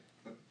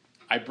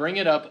 I bring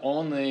it up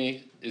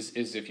only is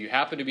if you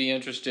happen to be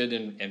interested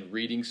in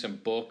reading some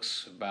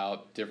books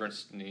about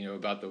different,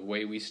 about the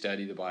way we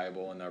study the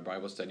Bible and our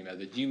Bible study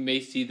method, you may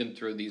see them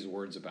throw these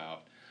words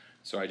about.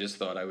 So I just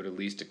thought I would at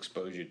least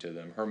expose you to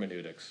them.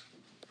 Hermeneutics.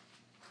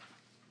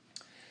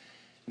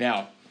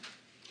 Now,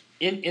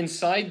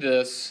 inside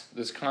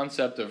this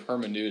concept of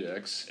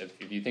hermeneutics,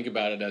 if you think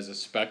about it as a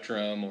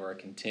spectrum or a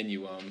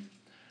continuum,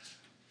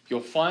 you'll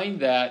find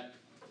that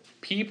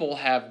people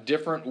have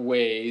different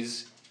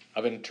ways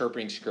of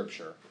interpreting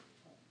Scripture.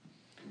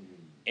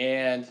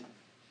 And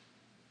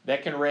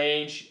that can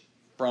range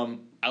from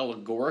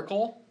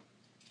allegorical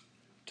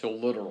to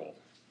literal.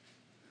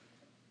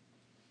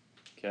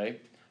 Okay?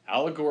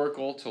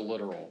 Allegorical to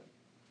literal.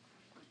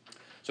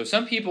 So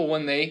some people,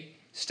 when they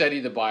study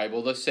the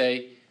Bible, they'll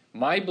say,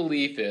 my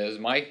belief is,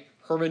 my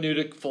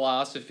hermeneutic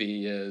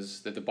philosophy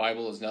is that the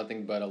Bible is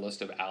nothing but a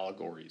list of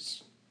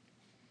allegories.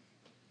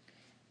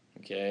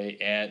 Okay,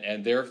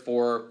 and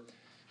therefore,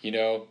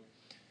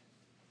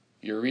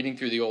 you're reading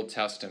through the Old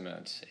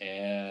Testament,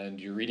 and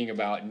you're reading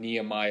about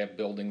Nehemiah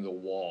building the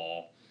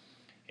wall.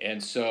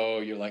 And so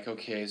you're like,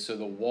 okay, so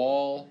the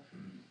wall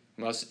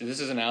this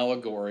is an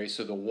allegory,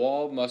 so the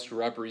wall must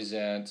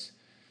represent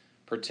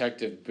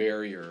protective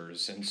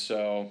barriers. And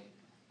so,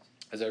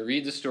 as I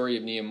read the story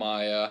of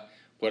Nehemiah,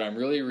 what I'm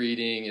really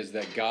reading is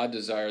that God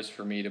desires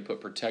for me to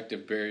put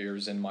protective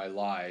barriers in my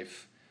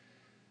life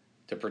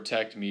to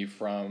protect me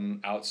from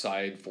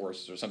outside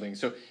forces or something.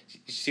 So,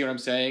 you see what I'm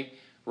saying?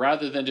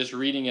 Rather than just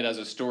reading it as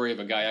a story of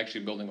a guy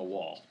actually building a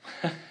wall.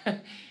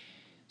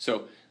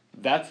 So,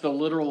 that's the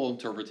literal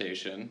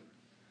interpretation,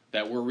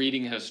 that we're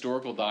reading a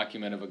historical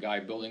document of a guy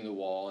building the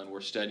wall and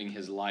we're studying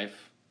his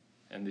life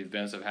and the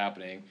events of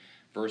happening,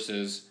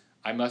 versus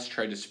I must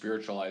try to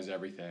spiritualize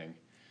everything.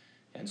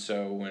 And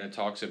so when it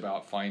talks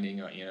about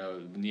finding,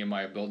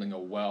 Nehemiah building a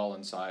well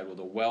inside, well,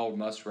 the well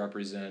must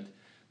represent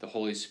the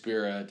Holy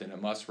Spirit, and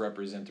it must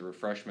represent the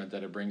refreshment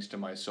that it brings to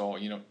my soul.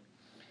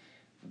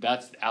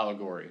 That's the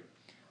allegory.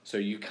 So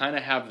you kind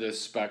of have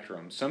this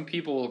spectrum. Some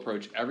people will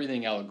approach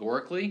everything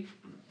allegorically.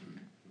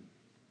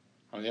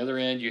 On the other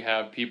end, you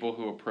have people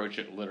who approach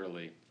it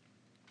literally.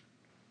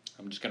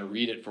 I'm just going to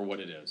read it for what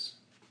it is.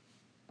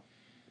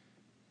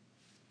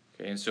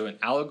 Okay, and so in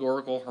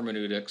allegorical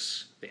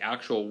hermeneutics, the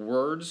actual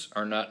words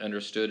are not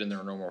understood in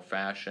their normal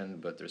fashion,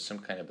 but there's some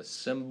kind of a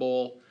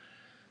symbol.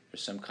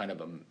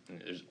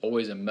 There's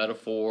always a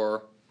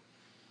metaphor.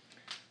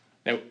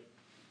 Now,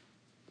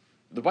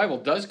 the Bible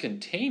does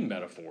contain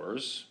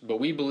metaphors, but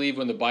we believe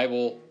when the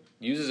Bible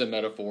uses a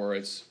metaphor,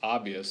 it's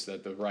obvious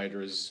that the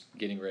writer is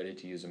getting ready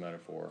to use a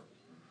metaphor.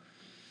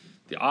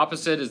 The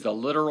opposite is the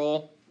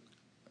literal.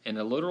 And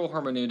the literal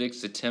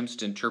hermeneutics attempts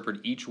to interpret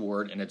each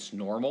word in its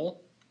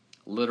normal,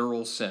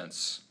 literal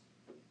sense.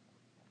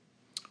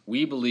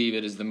 We believe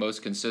it is the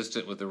most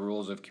consistent with the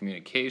rules of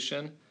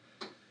communication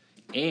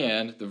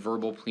and the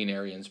verbal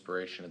plenary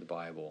inspiration of the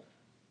Bible.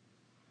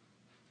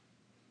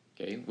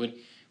 Okay,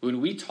 when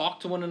we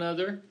talk to one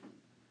another,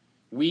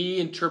 we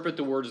interpret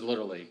the words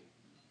literally.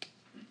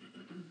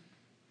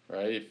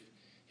 Right?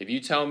 If you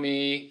tell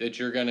me that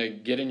you're going to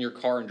get in your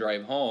car and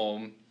drive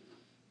home,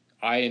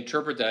 I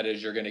interpret that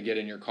as you're going to get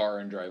in your car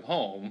and drive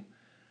home.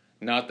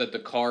 Not that the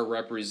car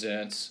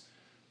represents,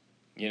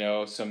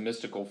 some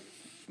mystical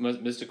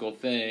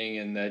thing,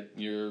 and that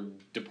you're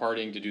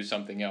departing to do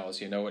something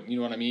else. You know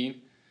what I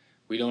mean?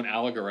 We don't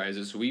allegorize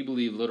it. So we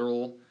believe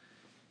literal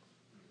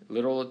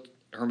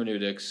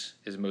hermeneutics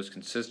is most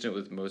consistent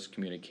with most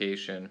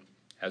communication,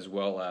 as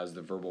well as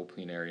the verbal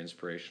plenary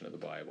inspiration of the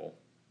Bible.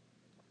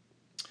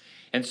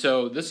 And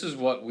so this is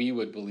what we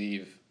would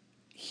believe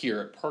here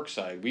at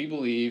Parkside. We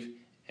believe,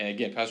 and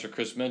again, Pastor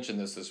Chris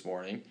mentioned this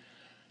morning,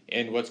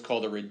 in what's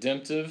called a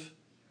redemptive,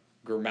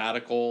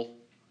 grammatical,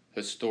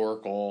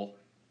 historical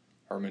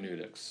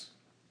hermeneutics.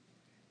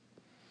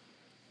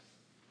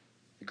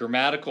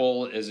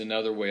 Grammatical is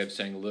another way of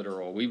saying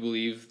literal. We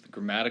believe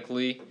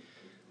grammatically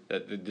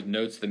that it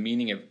denotes the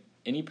meaning of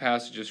any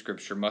passage of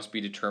Scripture must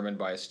be determined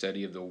by a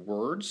study of the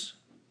words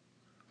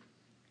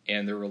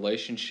and their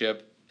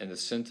relationship in the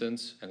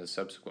sentence and the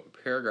subsequent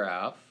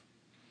paragraph,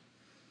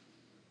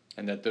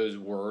 and that those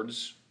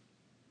words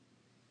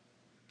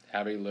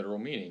have a literal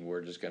meaning.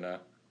 We're just going to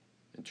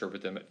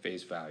interpret them at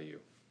face value.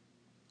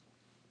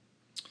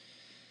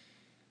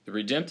 The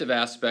redemptive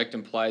aspect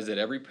implies that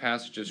every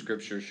passage of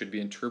Scripture should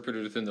be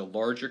interpreted within the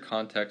larger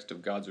context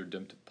of God's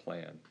redemptive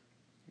plan,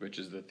 which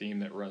is the theme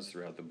that runs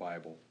throughout the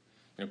Bible.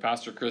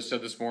 Pastor Chris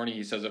said this morning,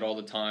 he says it all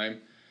the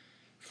time,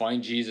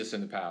 find Jesus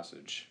in the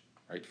passage,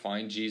 right?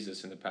 Find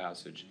Jesus in the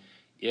passage.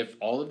 If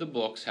all of the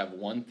books have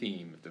one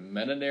theme, if the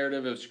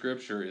meta-narrative of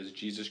Scripture is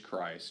Jesus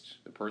Christ,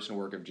 the person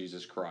and work of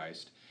Jesus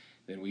Christ,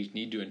 then we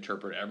need to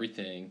interpret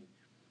everything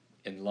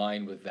in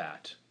line with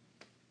that.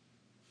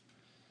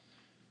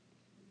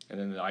 And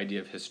then the idea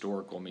of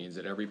historical means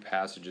that every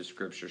passage of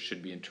Scripture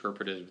should be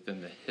interpreted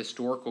within the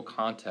historical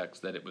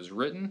context that it was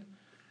written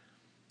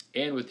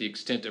and with the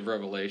extent of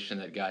revelation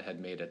that God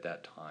had made at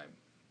that time.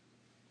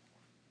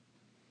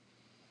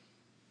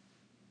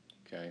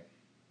 Okay.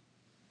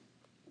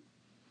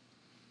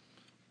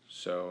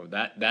 So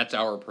that's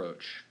our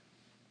approach.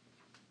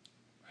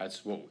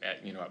 That's what,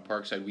 at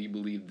Parkside, we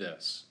believe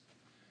this.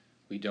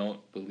 We don't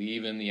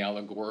believe in the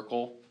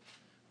allegorical.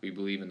 We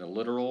believe in the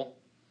literal.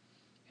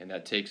 And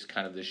that takes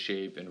kind of the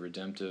shape in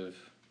redemptive,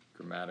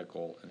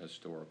 grammatical, and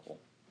historical.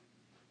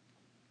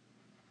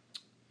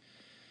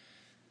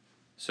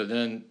 So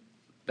then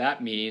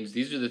that means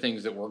these are the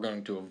things that we're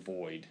going to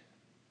avoid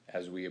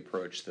as we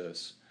approach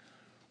this.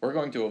 We're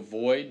going to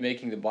avoid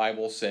making the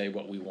Bible say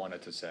what we want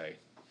it to say.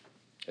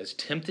 As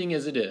tempting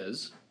as it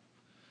is,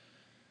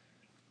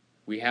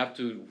 we have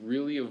to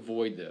really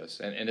avoid this.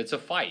 And it's a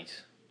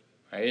fight.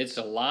 Right? It's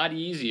a lot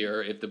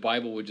easier if the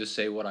Bible would just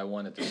say what I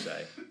want it to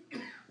say.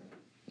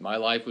 My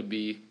life would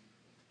be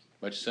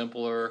much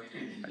simpler.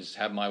 I just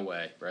have my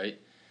way, right?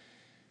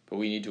 But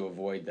we need to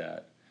avoid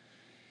that.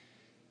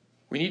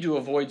 We need to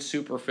avoid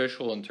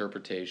superficial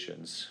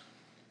interpretations.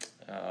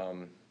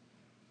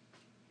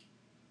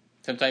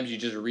 Sometimes you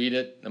just read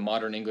it, the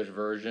modern English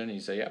version, and you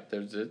say, yep,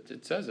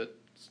 it says it.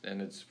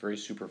 And it's very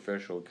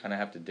superficial. We kind of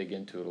have to dig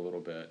into it a little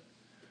bit.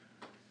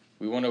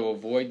 We want to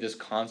avoid this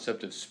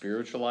concept of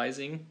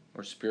spiritualizing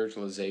or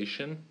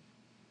spiritualization,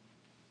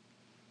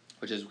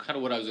 which is kind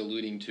of what I was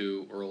alluding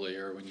to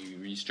earlier when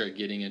you start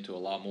getting into a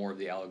lot more of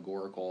the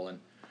allegorical and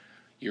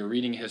you're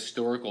reading a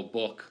historical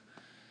book,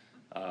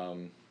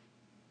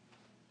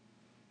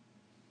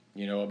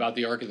 about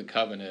the Ark of the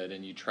Covenant,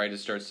 and you try to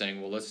start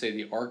saying, well, let's say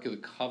the Ark of the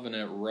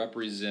Covenant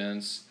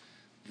represents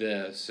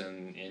this,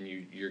 and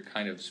you're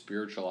kind of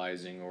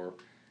spiritualizing or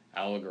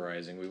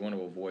allegorizing. We want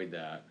to avoid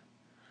that.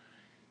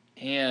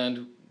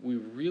 And we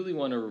really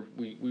want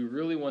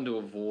to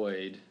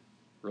avoid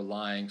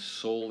relying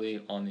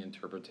solely on the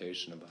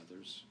interpretation of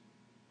others.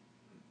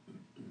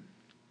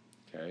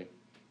 Okay?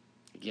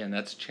 Again,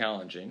 that's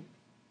challenging.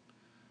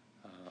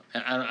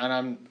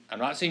 And I'm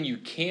not saying you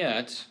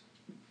can't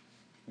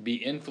be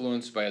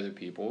influenced by other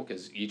people,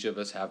 because each of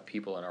us have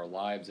people in our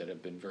lives that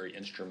have been very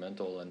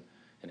instrumental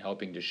in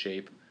helping to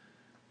shape.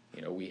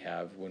 We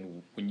have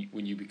when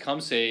you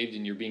become saved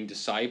and you're being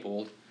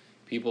discipled,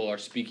 people are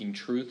speaking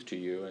truth to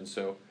you, and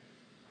so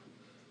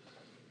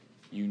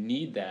you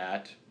need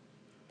that.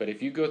 But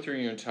if you go through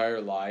your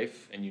entire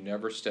life and you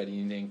never study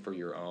anything for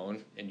your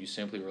own, and you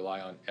simply rely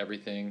on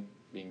everything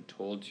being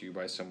told to you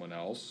by someone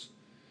else,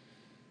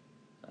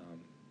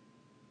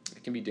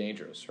 it can be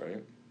dangerous,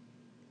 right?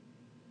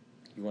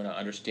 You want to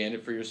understand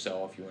it for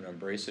yourself, you want to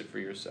embrace it for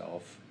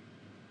yourself,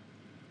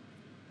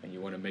 and you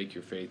want to make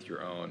your faith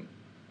your own.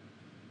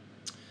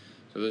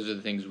 So those are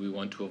the things we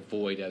want to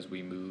avoid as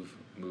we move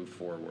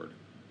forward.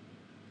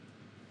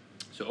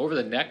 So over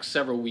the next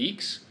several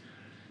weeks,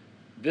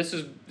 this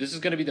is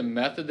going to be the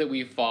method that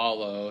we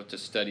follow to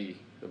study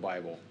the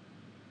Bible.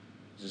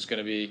 This is going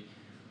to be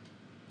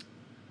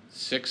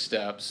 6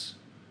 steps,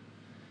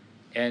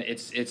 and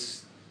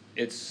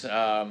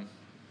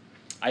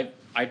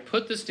I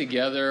put this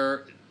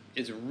together.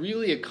 It's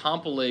really a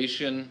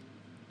compilation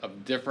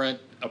of different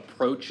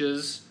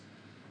approaches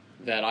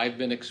that I've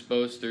been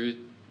exposed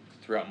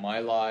throughout my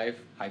life.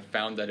 I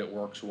found that it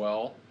works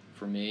well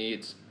for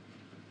me.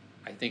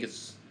 I think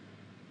it's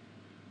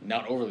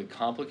not overly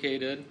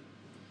complicated.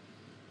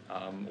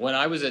 When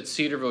I was at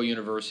Cedarville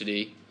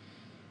University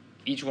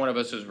each one of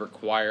us is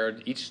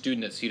required, each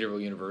student at Cedarville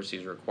University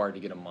is required to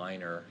get a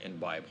minor in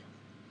Bible.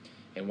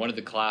 And one of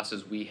the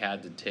classes we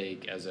had to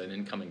take as an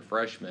incoming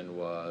freshman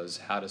was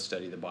how to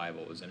study the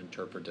Bible. It was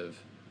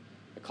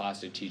a class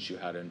to teach you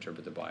how to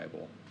interpret the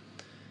Bible.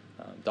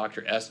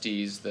 Dr.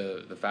 Estes,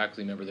 the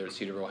faculty member there at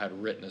Cedarville, had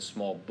written a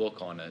small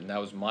book on it, and that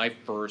was my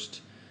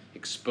first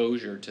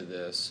exposure to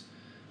this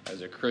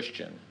as a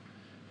Christian.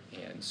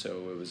 And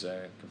so it was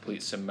a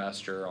complete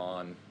semester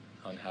on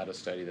how to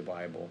study the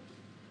Bible.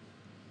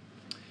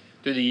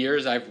 Through the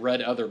years, I've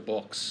read other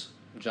books.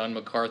 John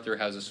MacArthur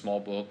has a small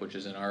book, which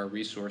is in our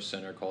resource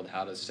center, called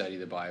How to Study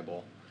the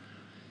Bible.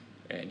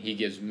 And he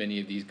gives many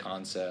of these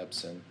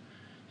concepts. And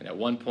at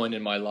one point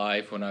in my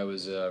life, when I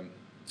was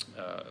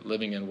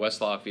living in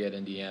West Lafayette,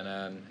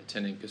 Indiana, and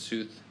attending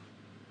Kossuth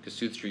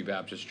Street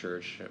Baptist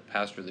Church,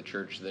 pastor of the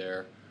church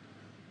there,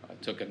 I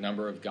took a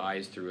number of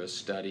guys through a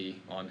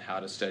study on how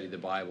to study the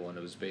Bible, and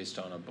it was based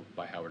on a book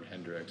by Howard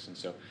Hendricks. And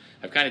so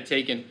I've kind of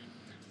taken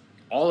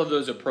all of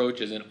those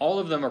approaches, and all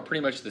of them are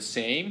pretty much the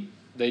same.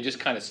 They just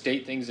kind of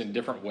state things in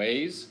different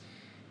ways,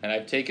 and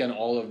I've taken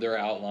all of their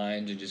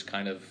outlines and just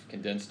kind of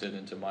condensed it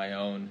into my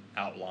own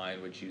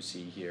outline, which you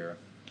see here.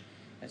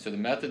 And so the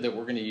method that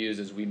we're going to use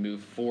as we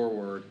move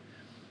forward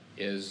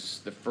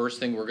is, the first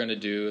thing we're going to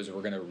do is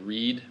we're going to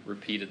read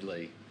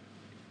repeatedly.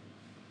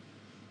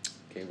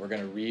 Okay, we're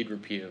going to read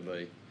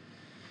repeatedly,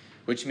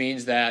 which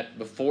means that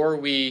before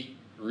we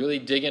really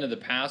dig into the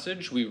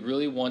passage, we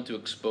really want to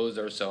expose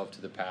ourselves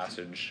to the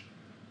passage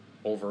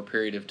over a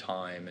period of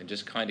time and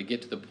just kind of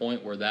get to the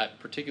point where that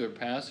particular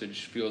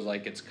passage feels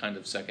like it's kind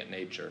of second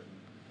nature.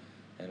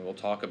 And we'll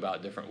talk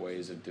about different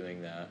ways of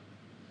doing that.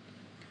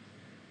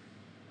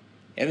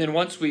 And then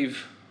once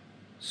we've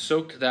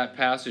soaked that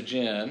passage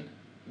in,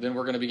 then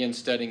we're going to begin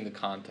studying the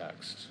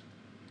context.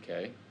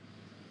 Okay?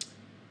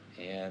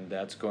 And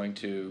that's going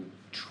to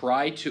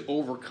try to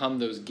overcome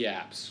those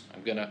gaps.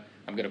 I'm going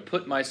to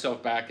put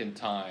myself back in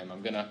time.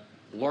 I'm going to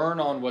learn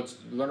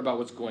about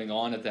what's going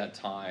on at that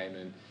time,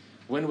 and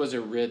when was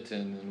it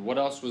written, and what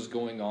else was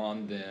going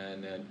on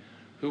then, and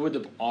who would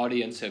the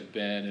audience have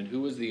been, and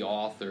who was the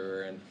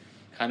author, and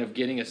kind of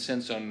getting a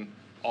sense on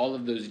all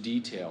of those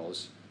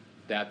details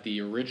that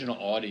the original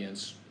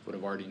audience would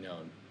have already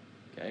known.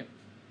 Okay?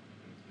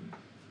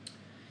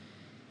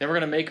 Then we're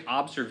going to make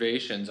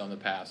observations on the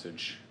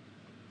passage.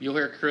 You'll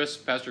hear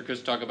Pastor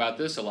Chris talk about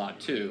this a lot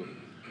too.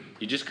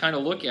 You just kind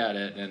of look at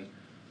it, and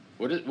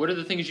what are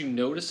the things you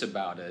notice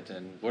about it,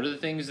 and what are the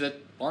things that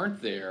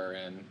aren't there,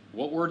 and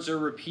what words are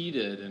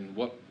repeated, and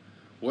what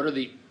are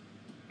the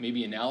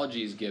maybe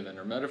analogies given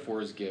or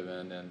metaphors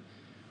given, and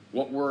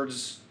what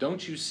words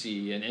don't you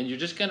see, and you're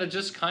just going to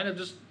just kind of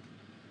just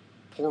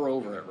pour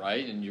over it,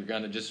 right? And you're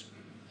going to just,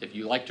 if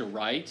you like to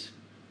write,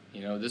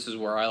 this is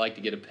where I like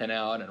to get a pen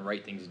out and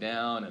write things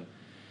down, and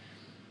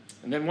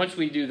then once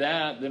we do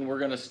that, then we're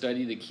going to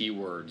study the key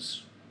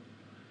words.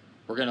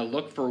 We're going to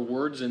look for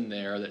words in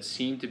there that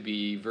seem to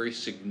be very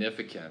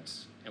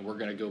significant, and we're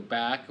going to go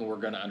back and we're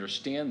going to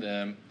understand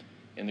them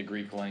in the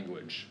Greek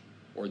language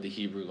or the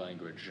Hebrew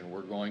language, and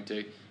we're going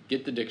to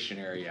get the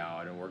dictionary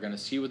out, and we're going to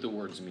see what the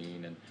words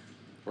mean, and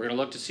we're going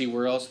to look to see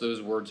where else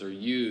those words are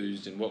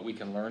used and what we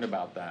can learn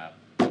about that.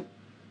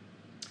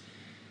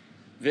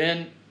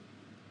 Then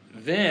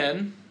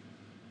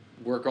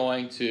we're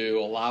going to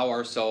allow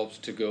ourselves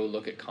to go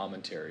look at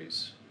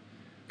commentaries.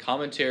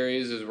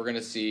 Commentaries, as we're going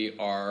to see,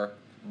 are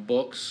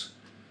books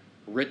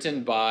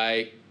written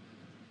by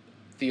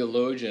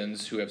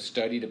theologians who have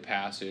studied a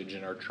passage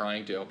and are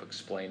trying to help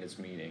explain its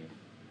meaning.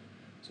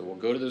 So we'll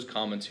go to those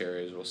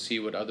commentaries, we'll see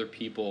what other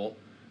people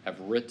have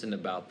written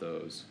about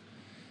those.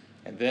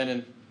 And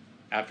then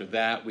after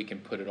that, we can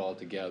put it all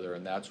together,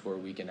 and that's where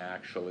we can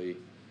actually,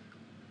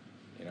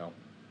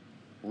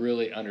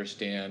 really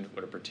understand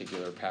what a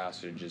particular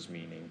passage is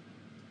meaning.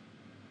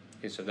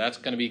 Okay, so that's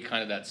going to be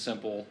kind of that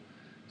simple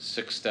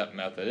 6-step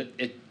method.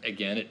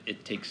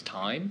 It takes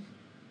time,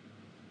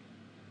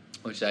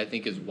 which I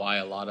think is why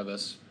a lot of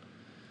us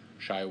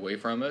shy away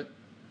from it,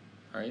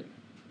 right?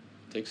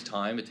 It takes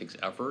time, it takes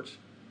effort.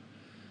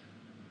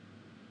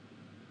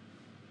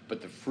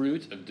 But the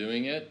fruit of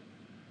doing it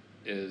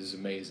is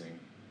amazing,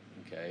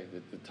 okay?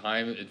 The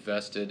time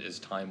invested is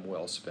time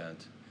well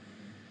spent.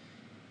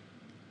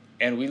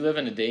 And we live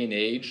in a day and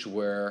age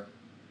where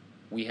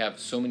we have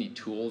so many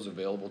tools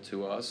available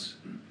to us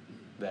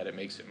that it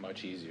makes it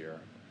much easier.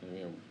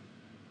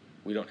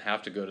 We don't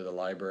have to go to the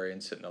library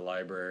and sit in the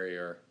library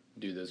or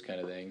do those kind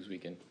of things. We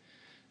can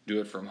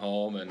do it from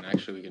home, and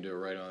actually we can do it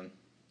right on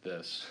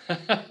this,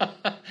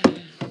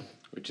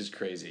 which is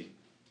crazy.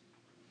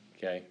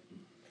 Okay?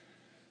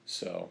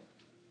 So,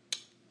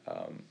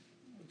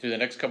 through the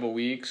next couple of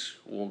weeks,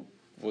 we'll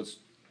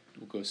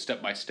go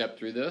step by step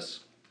through this.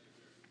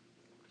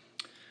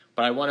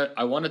 But I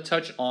want to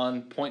touch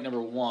on point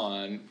number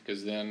 1,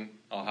 because then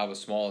I'll have a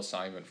small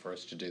assignment for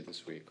us to do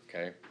this week,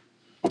 okay?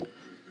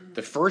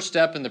 The first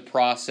step in the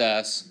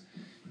process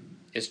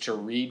is to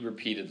read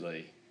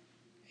repeatedly.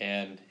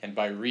 And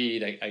by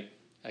read, I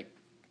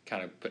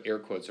kind of put air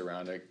quotes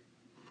around it,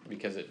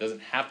 because it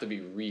doesn't have to be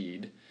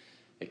read.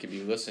 It can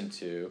be listened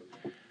to.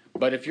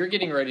 But if you're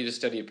getting ready to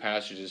study a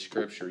passage of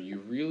Scripture, you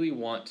really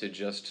want to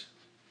just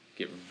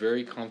get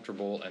very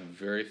comfortable and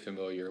very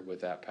familiar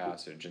with that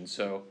passage. And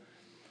so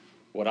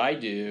what I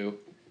do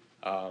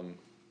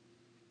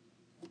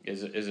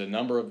is a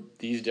number of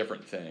these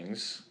different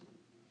things.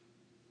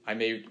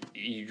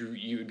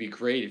 You would be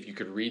great if you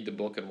could read the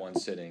book in one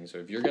sitting. So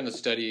if you're going to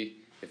study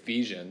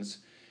Ephesians,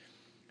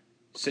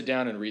 sit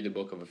down and read the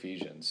book of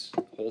Ephesians.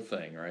 Whole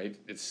thing, right?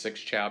 It's 6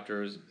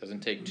 chapters. It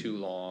doesn't take too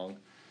long.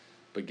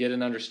 But get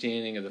an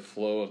understanding of the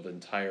flow of the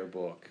entire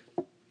book.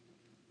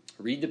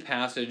 Read the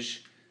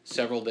passage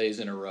several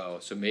days in a row.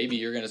 So maybe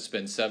you're going to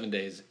spend 7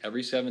 days.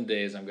 Every 7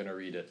 days I'm going to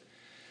read it.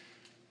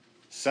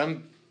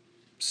 Some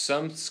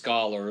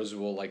scholars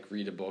will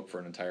read a book for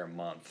an entire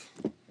month.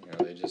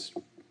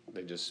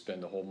 They just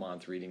spend a whole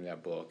month reading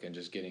that book and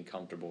just getting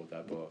comfortable with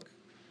that book.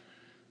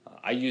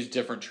 I use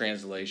different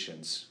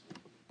translations.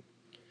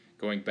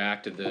 Going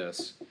back to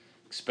this,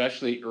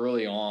 especially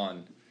early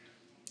on,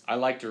 I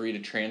like to read a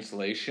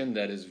translation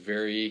that is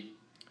very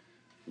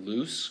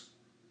loose,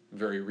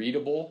 very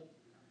readable.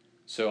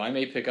 So I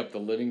may pick up the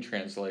Living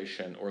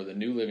Translation or the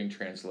New Living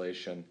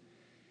Translation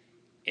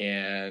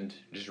and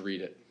just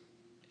read it.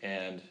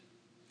 And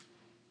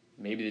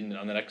maybe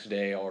on the next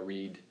day I'll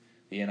read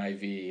the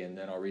NIV, and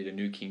then I'll read a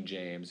New King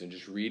James, and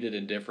just read it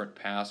in different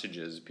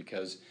passages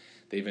because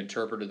they've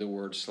interpreted the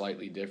word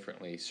slightly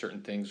differently. Certain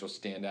things will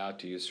stand out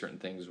to you, certain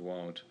things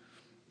won't.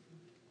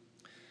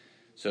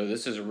 So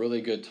this is a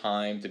really good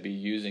time to be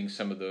using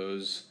some of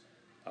those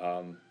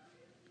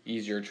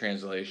easier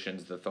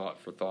translations, the thought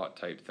for thought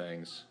type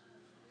things.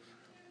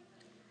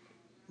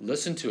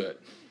 Listen to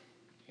it.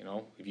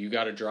 If you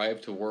got to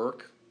drive to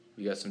work,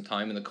 you got some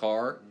time in the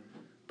car,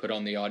 put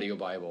on the audio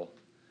Bible.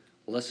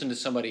 Listen to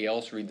somebody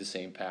else read the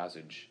same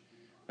passage.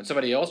 When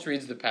somebody else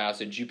reads the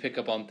passage, you pick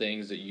up on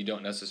things that you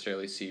don't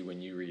necessarily see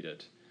when you read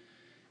it.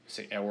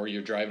 Or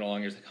you're driving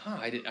along, you're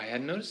like, I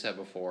hadn't noticed that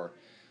before.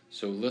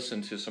 So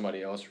listen to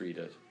somebody else read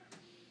it.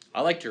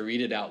 I like to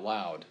read it out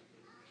loud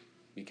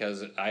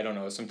because, I don't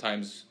know,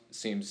 sometimes it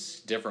seems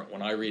different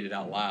when I read it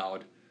out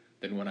loud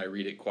than when I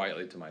read it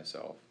quietly to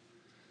myself.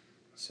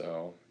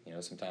 So,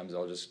 sometimes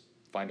I'll just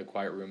find a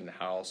quiet room in the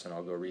house and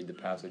I'll go read the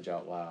passage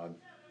out loud.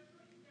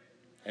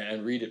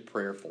 And read it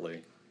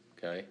prayerfully,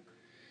 okay?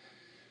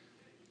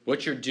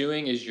 What you're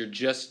doing is you're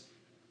just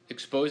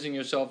exposing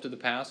yourself to the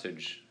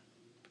passage.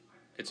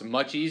 It's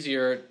much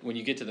easier when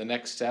you get to the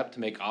next step to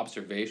make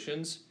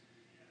observations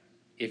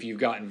if you've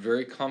gotten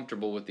very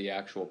comfortable with the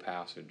actual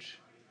passage.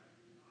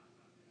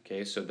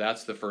 Okay, so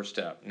that's the first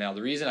step. Now,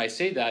 the reason I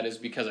say that is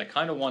because I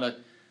kind of want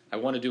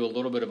to do a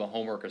little bit of a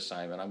homework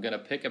assignment. I'm going to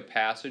pick a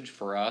passage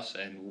for us,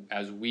 and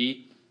as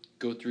we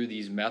go through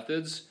these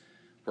methods,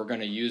 we're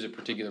going to use a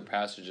particular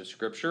passage of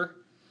Scripture,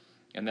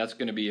 and that's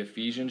going to be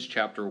Ephesians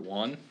chapter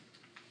 1.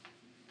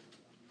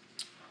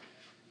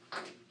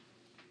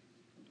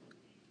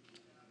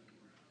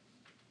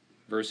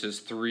 Verses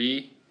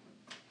 3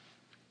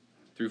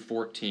 through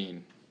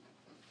 14.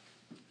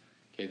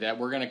 Okay, that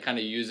we're going to kind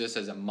of use this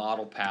as a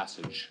model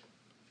passage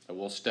that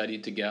we'll study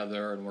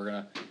together, and we're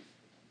going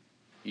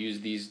to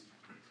use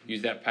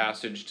that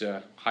passage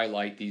to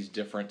highlight these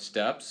different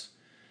steps.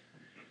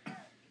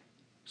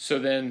 So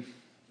then,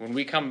 when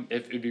we come,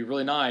 if it'd be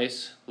really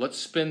nice, let's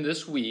spend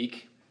this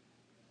week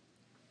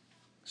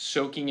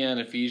soaking in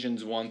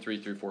Ephesians 1,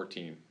 3 through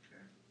 14.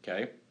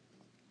 Okay?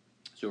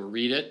 So we'll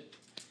read it.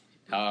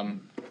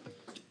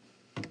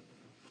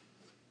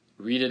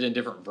 Read it in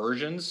different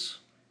versions.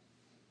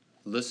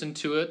 Listen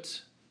to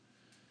it.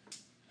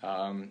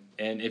 And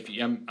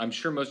I'm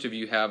sure most of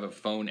you have a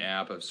phone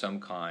app of some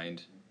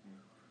kind.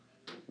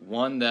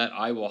 One that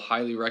I will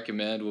highly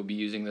recommend, we'll be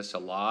using this a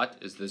lot,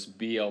 is this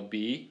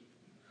BLB.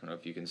 I don't know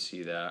if you can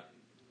see that.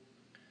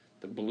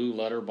 The Blue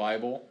Letter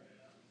Bible.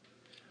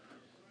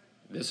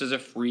 This is a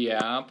free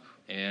app,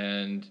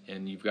 and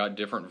you've got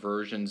different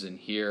versions in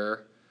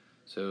here.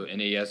 So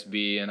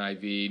NASB,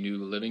 NIV,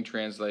 New Living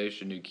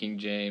Translation, New King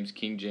James,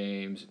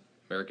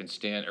 American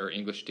Standard or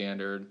English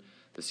Standard,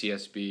 the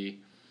CSB.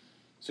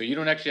 So you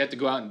don't actually have to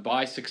go out and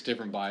buy 6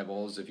 different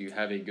Bibles if you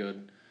have a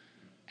good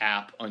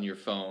app on your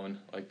phone,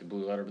 like the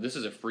Blue Letter. But this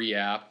is a free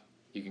app.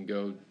 You can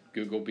go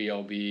Google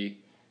BLB,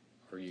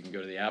 or you can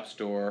go to the App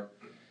Store,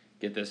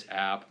 get this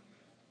app.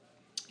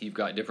 You've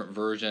got different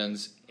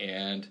versions,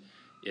 and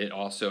it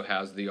also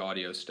has the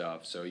audio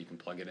stuff, so you can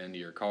plug it into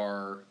your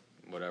car,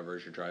 whatever,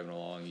 as you're driving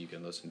along, you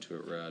can listen to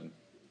it read.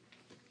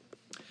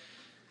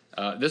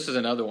 This is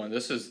another one.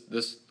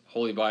 This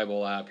Holy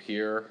Bible app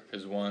here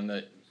is one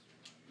that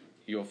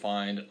you'll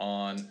find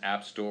on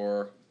App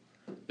Store.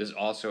 This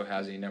also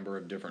has a number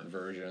of different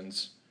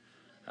versions.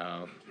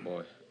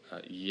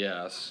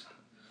 Yes,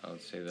 I'll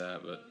say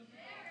that, but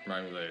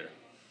remind me later.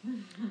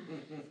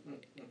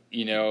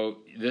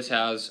 This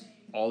has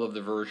all of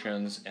the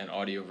versions and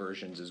audio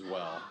versions as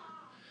well.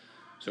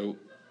 So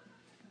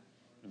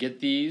get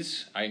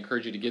these. I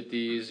encourage you to get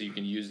these. You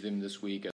can use them this week